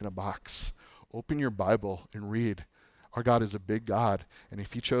God in a box. Open your Bible and read. Our God is a big God, and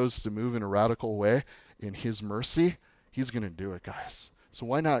if he chose to move in a radical way in his mercy, he's going to do it, guys. So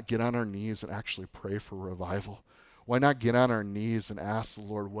why not get on our knees and actually pray for revival? Why not get on our knees and ask the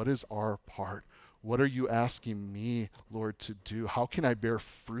Lord, what is our part? What are you asking me, Lord, to do? How can I bear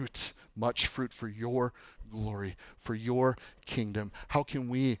fruit, much fruit for your glory, for your kingdom? How can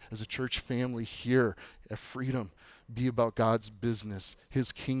we, as a church family here at Freedom, be about God's business,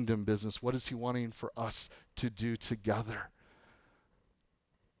 his kingdom business? What is he wanting for us to do together?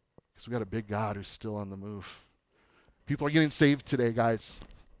 Because we got a big God who's still on the move. People are getting saved today, guys.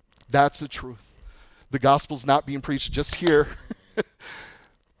 That's the truth. The gospel's not being preached just here.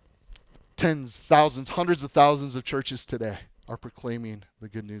 Tens, thousands, hundreds of thousands of churches today are proclaiming the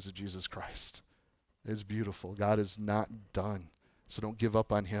good news of Jesus Christ. It's beautiful. God is not done. So don't give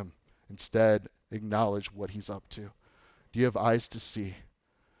up on him. Instead, acknowledge what he's up to. Do you have eyes to see?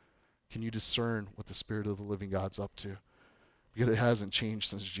 Can you discern what the Spirit of the living God's up to? Because it hasn't changed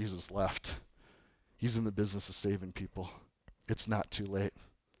since Jesus left. He's in the business of saving people. It's not too late.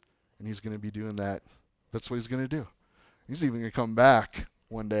 And he's going to be doing that. That's what he's going to do. He's even going to come back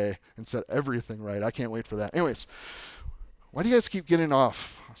one day and set everything right. I can't wait for that. Anyways, why do you guys keep getting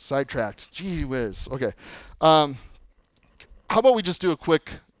off? Sidetracked. Gee whiz. Okay. How about we just do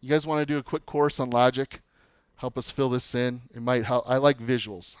you guys want to do a quick course on logic? Help us fill this in. It might help. I like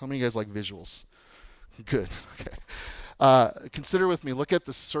visuals. How many of you guys like visuals? Good. Okay. Consider with me, look at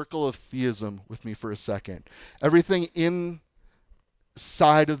the circle of theism with me for a second. Everything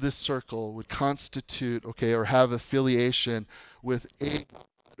inside of this circle would constitute, okay, or have affiliation with a god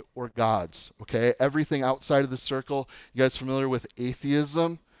or gods, okay? Everything outside of the circle, you guys familiar with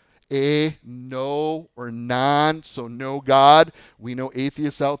atheism? No, or non, so no God. We know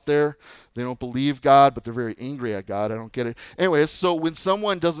atheists out there. They don't believe God, but they're very angry at God. I don't get it. Anyways, so when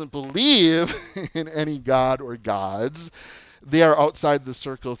someone doesn't believe in any God or gods, they are outside the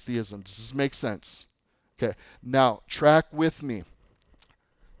circle of theism. Does this make sense? Okay, now track with me.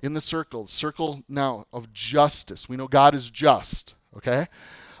 In the circle now of justice. We know God is just, okay?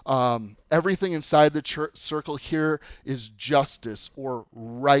 Everything inside the circle here is justice or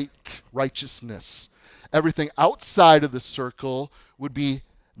righteousness. Everything outside of the circle would be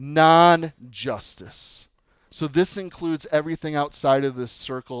non-justice. So this includes everything outside of the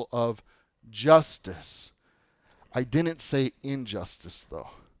circle of justice. I didn't say injustice, though.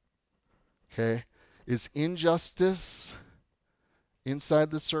 Okay? Is injustice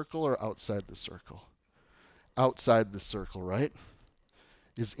inside the circle or outside the circle? Outside the circle, right?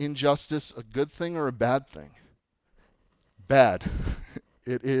 Is injustice a good thing or a bad thing? Bad.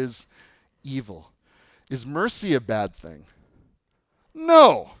 It is evil. Is mercy a bad thing?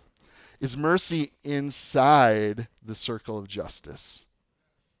 No. Is mercy inside the circle of justice?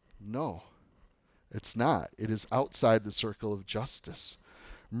 No, it's not. It is outside the circle of justice.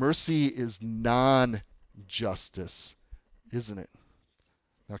 Mercy is non-justice, isn't it?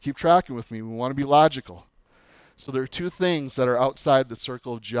 Now keep tracking with me. We want to be logical. So there are two things that are outside the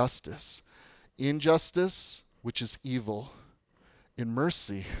circle of justice. Injustice, which is evil, and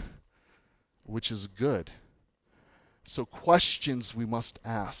mercy, which is good. So questions we must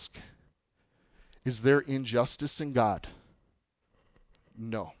ask. Is there injustice in God?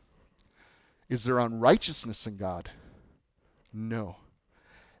 No. Is there unrighteousness in God? No.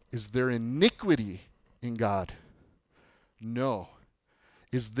 Is there iniquity in God? No.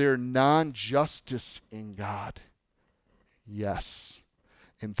 Is there non-justice in God? Yes.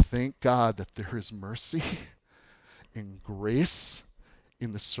 And thank God that there is mercy and grace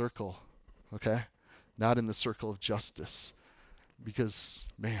in the circle, okay? Not in the circle of justice. Because,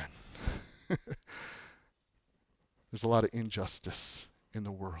 man, there's a lot of injustice in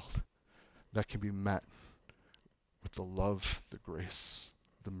the world that can be met with the love, the grace,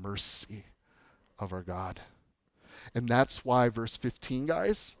 the mercy of our God. And that's why verse 15,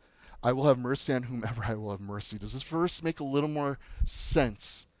 guys, I will have mercy on whomever I will have mercy. Does this verse make a little more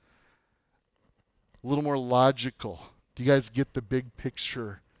sense? A little more logical? Do you guys get the big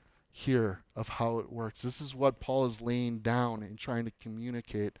picture here of how it works? This is what Paul is laying down and trying to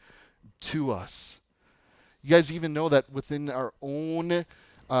communicate to us. You guys even know that within our own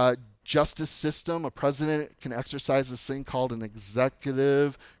justice system, a president can exercise this thing called an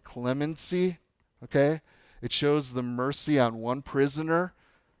executive clemency. Okay? It shows the mercy on one prisoner.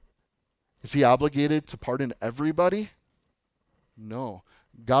 Is he obligated to pardon everybody? No.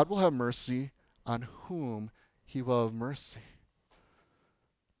 God will have mercy on whom he will have mercy.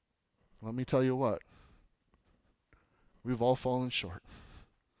 Let me tell you what. We've all fallen short.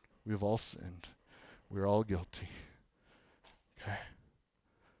 We've all sinned. We're all guilty. Okay?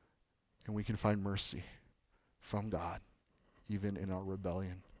 And we can find mercy from God, even in our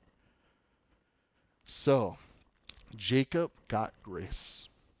rebellion. So, Jacob got grace.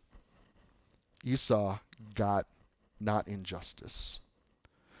 Esau got not injustice.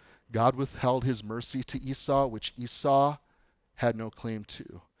 God withheld his mercy to Esau, which Esau had no claim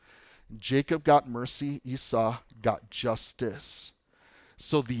to. Jacob got mercy. Esau got justice.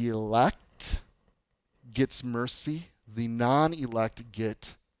 So the elect gets mercy. The non-elect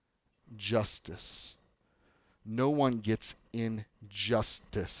get justice. No one gets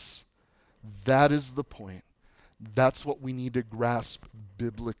injustice. That is the point. That's what we need to grasp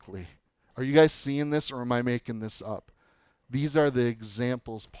biblically. Are you guys seeing this, or am I making this up? These are the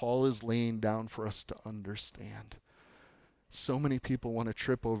examples Paul is laying down for us to understand. So many people want to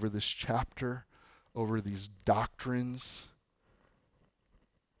trip over this chapter, over these doctrines.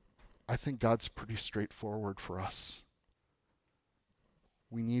 I think God's pretty straightforward for us.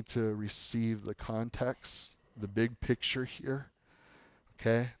 We need to receive the context, the big picture here.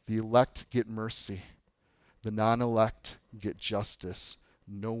 Okay? The elect get mercy. The non-elect get justice.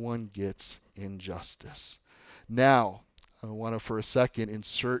 No one gets injustice. Now, I want to for a second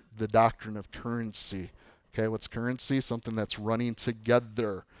insert the doctrine of currency. Okay, what's currency? Something that's running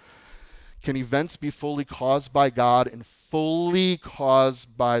together. Can events be fully caused by God and fully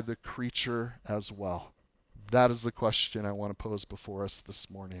caused by the creature as well? That is the question I want to pose before us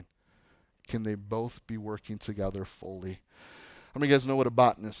this morning. Can they both be working together fully? How many of you guys know what a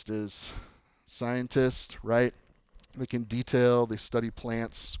botanist is? Scientist, right? They can detail, they study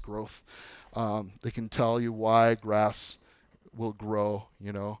plants, growth. They can tell you why grass will grow,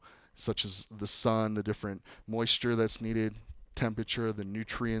 such as the sun, the different moisture that's needed, temperature, the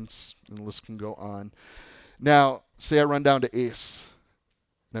nutrients, and the list can go on. Now, say I run down to Ace,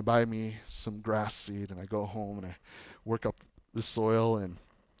 and I buy me some grass seed, and I go home, and I work up the soil, and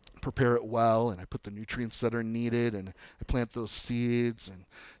prepare it well, and I put the nutrients that are needed, and I plant those seeds, and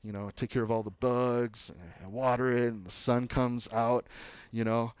take care of all the bugs, and I water it, and the sun comes out,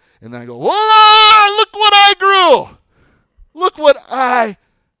 and then I go, voila! Look what I grew! Look what I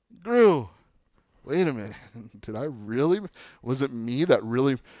grew! Wait a minute, did I really? Was it me that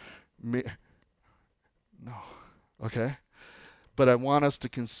really made? No. Okay. But I want us to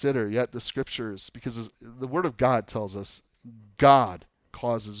consider yet the scriptures, because the Word of God tells us God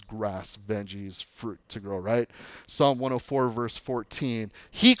causes grass, veggies, fruit to grow, right? Psalm 104, verse 14.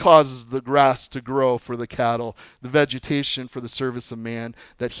 He causes the grass to grow for the cattle, the vegetation for the service of man,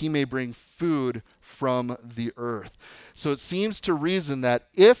 that he may bring food from the earth. So it seems to reason that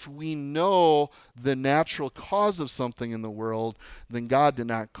if we know the natural cause of something in the world, then God did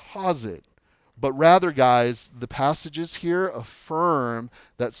not cause it. But rather, guys, the passages here affirm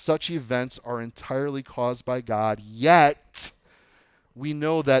that such events are entirely caused by God, yet we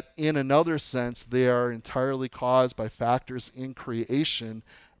know that in another sense they are entirely caused by factors in creation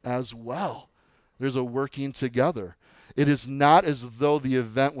as well. There's a working together. It is not as though the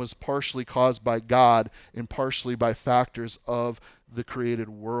event was partially caused by God and partially by factors of the created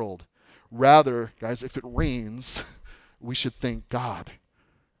world. Rather, guys, if it rains, we should thank God,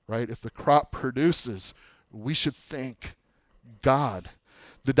 right? If the crop produces, we should thank God.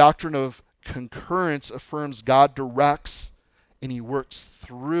 The doctrine of concurrence affirms God directs and he works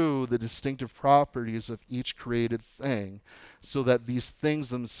through the distinctive properties of each created thing so that these things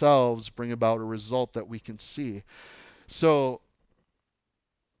themselves bring about a result that we can see. So,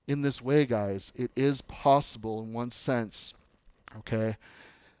 in this way, guys, it is possible in one sense, okay,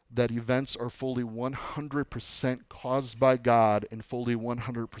 that events are fully 100% caused by God and fully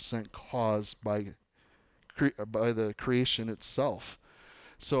 100% caused by the creation itself.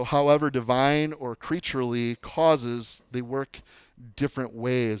 So, however divine or creaturely causes, they work different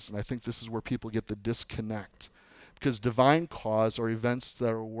ways. And I think this is where people get the disconnect. Because divine cause are events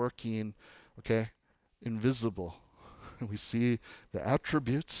that are working, okay, invisible. We see the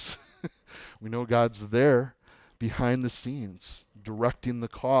attributes. We know God's there behind the scenes, directing the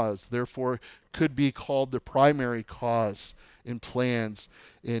cause. Therefore, could be called the primary cause in plans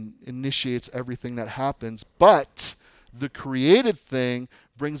and initiates everything that happens. But the created thing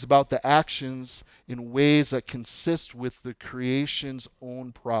brings about the actions in ways that consist with the creation's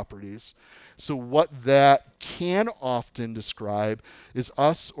own properties. So what that can often describe is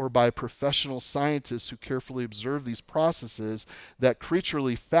us, or by professional scientists who carefully observe these processes, that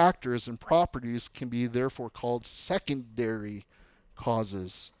creaturely factors and properties can be therefore called secondary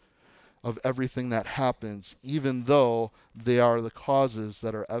causes of everything that happens, even though they are the causes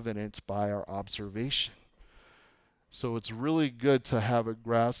that are evident by our observation. So it's really good to have a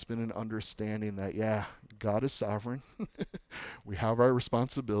grasp and an understanding that, yeah, God is sovereign. We have our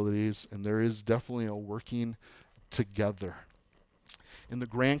responsibilities, and there is definitely a working together. In the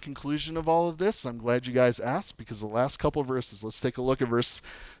grand conclusion of all of this, I'm glad you guys asked, because the last couple of verses, let's take a look at verse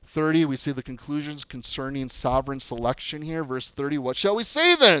 30. We see the conclusions concerning sovereign selection here. Verse 30, what shall we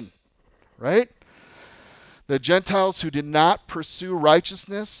say then? Right? The Gentiles who did not pursue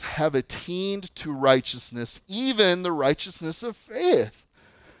righteousness have attained to righteousness, even the righteousness of faith.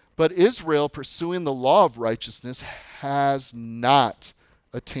 But Israel, pursuing the law of righteousness, has not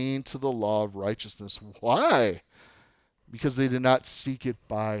attained to the law of righteousness. Why? Because they did not seek it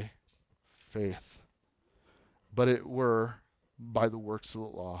by faith, but it were by the works of the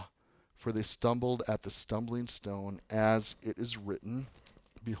law. For they stumbled at the stumbling stone, as it is written,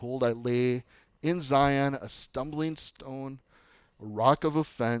 behold, I lay in Zion a stumbling stone, a rock of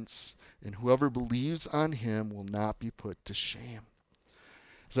offense, and whoever believes on him will not be put to shame.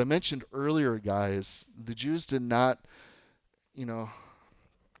 As I mentioned earlier, guys, the Jews did not,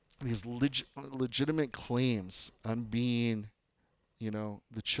 these legitimate claims on being,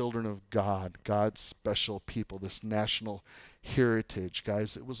 the children of God, God's special people, this national heritage.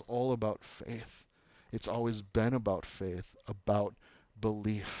 Guys, it was all about faith. It's always been about faith, about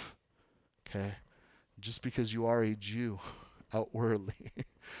belief. Okay? Just because you are a Jew outwardly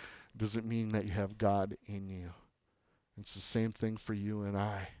doesn't mean that you have God in you. It's the same thing for you and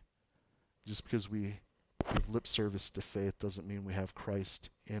I. Just because we give lip service to faith doesn't mean we have Christ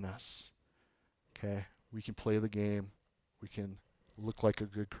in us. Okay? We can play the game. We can look like a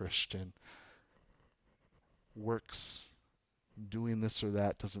good Christian. Works, doing this or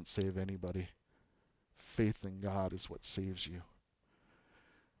that doesn't save anybody. Faith in God is what saves you.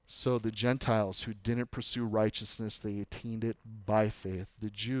 So the Gentiles who didn't pursue righteousness, they attained it by faith. The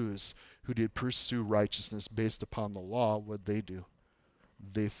Jews who did pursue righteousness based upon the law, what'd they do?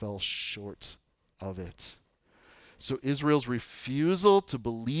 They fell short of it. So Israel's refusal to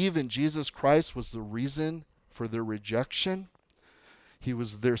believe in Jesus Christ was the reason for their rejection. He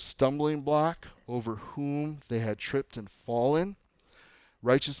was their stumbling block over whom they had tripped and fallen.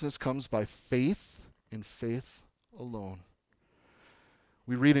 Righteousness comes by faith, and faith alone.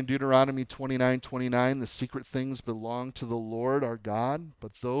 We read in Deuteronomy 29:29, the secret things belong to the Lord our God,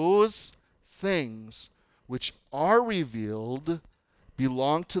 but those things which are revealed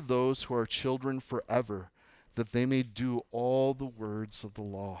belong to those who are children forever, that they may do all the words of the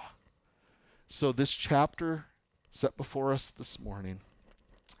law. So this chapter set before us this morning,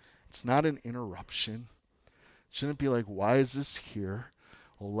 it's not an interruption. It shouldn't be like, why is this here?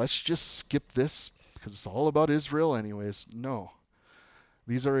 Well, let's just skip this because it's all about Israel anyways. No.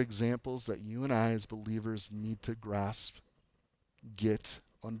 These are examples that you and I as believers need to grasp, get,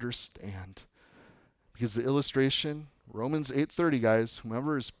 understand. Because the illustration, Romans 8:30, guys,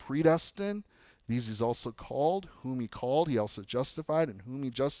 whomever is predestined, these he's also called. Whom he called, he also justified. And whom he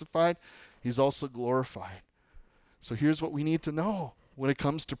justified, he's also glorified. So here's what we need to know when it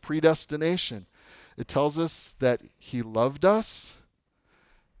comes to predestination. It tells us that he loved us,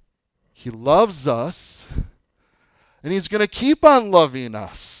 he loves us, and he's going to keep on loving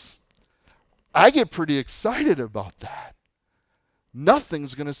us. I get pretty excited about that.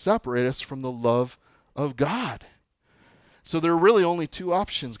 Nothing's going to separate us from the love of God. So there are really only two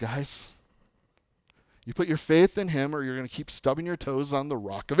options, guys. You put your faith in him, or you're going to keep stubbing your toes on the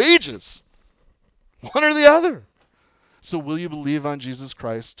rock of ages. One or the other. So will you believe on Jesus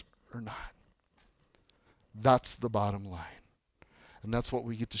Christ or not? That's the bottom line. And that's what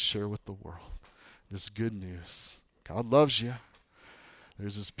we get to share with the world. This good news. God loves you.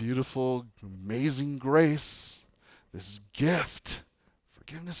 There's this beautiful, amazing grace, this gift,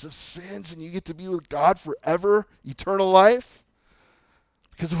 forgiveness of sins, and you get to be with God forever, eternal life,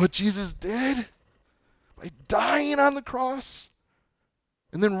 because of what Jesus did by dying on the cross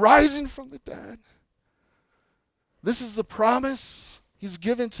and then rising from the dead. This is the promise he's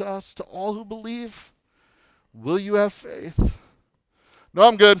given to us, to all who believe. Will you have faith? No,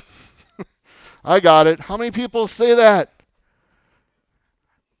 I'm good. I got it. How many people say that?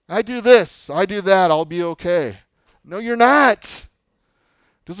 I do this, I do that, I'll be okay. No, you're not.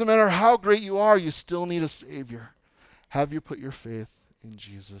 Doesn't matter how great you are, you still need a Savior. Have you put your faith in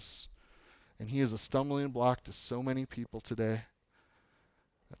Jesus? And he is a stumbling block to so many people today.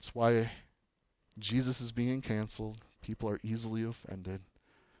 That's why Jesus is being canceled. People are easily offended.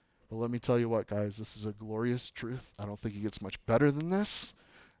 But let me tell you what, guys, this is a glorious truth. I don't think it gets much better than this.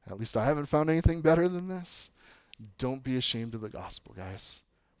 At least I haven't found anything better than this. Don't be ashamed of the gospel, guys,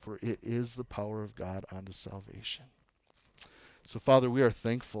 for it is the power of God unto salvation. So, Father, we are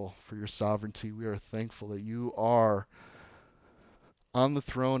thankful for your sovereignty. We are thankful that you are on the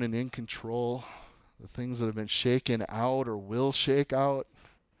throne and in control. The things that have been shaken out or will shake out,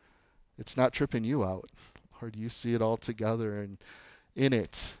 it's not tripping you out. Lord, you see it all together, and in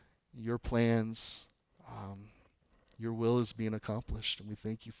it, your plans, your will is being accomplished, and we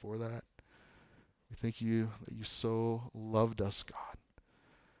thank you for that. We thank you that you so loved us, God,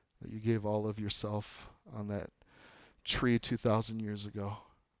 that you gave all of yourself on that tree 2,000 years ago.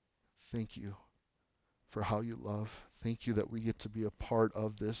 Thank you for how you love. Thank you that we get to be a part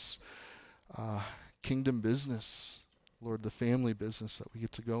of this kingdom business, Lord, the family business, that we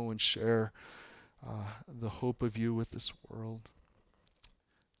get to go and share the hope of you with this world.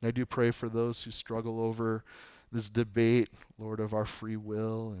 And I do pray for those who struggle over this debate, Lord, of our free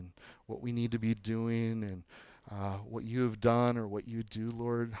will and what we need to be doing and what you have done or what you do,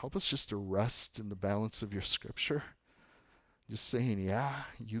 Lord. Help us just to rest in the balance of your scripture. Just saying, yeah,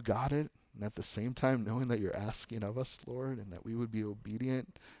 you got it. And at the same time, knowing that you're asking of us, Lord, and that we would be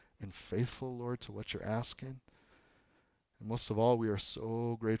obedient and faithful, Lord, to what you're asking. And most of all, we are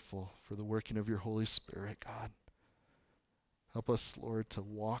so grateful for the working of your Holy Spirit, God. Help us, Lord, to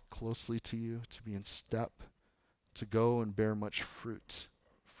walk closely to you, to be in step, to go and bear much fruit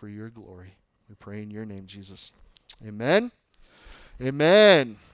for your glory. We pray in your name, Jesus. Amen. Amen.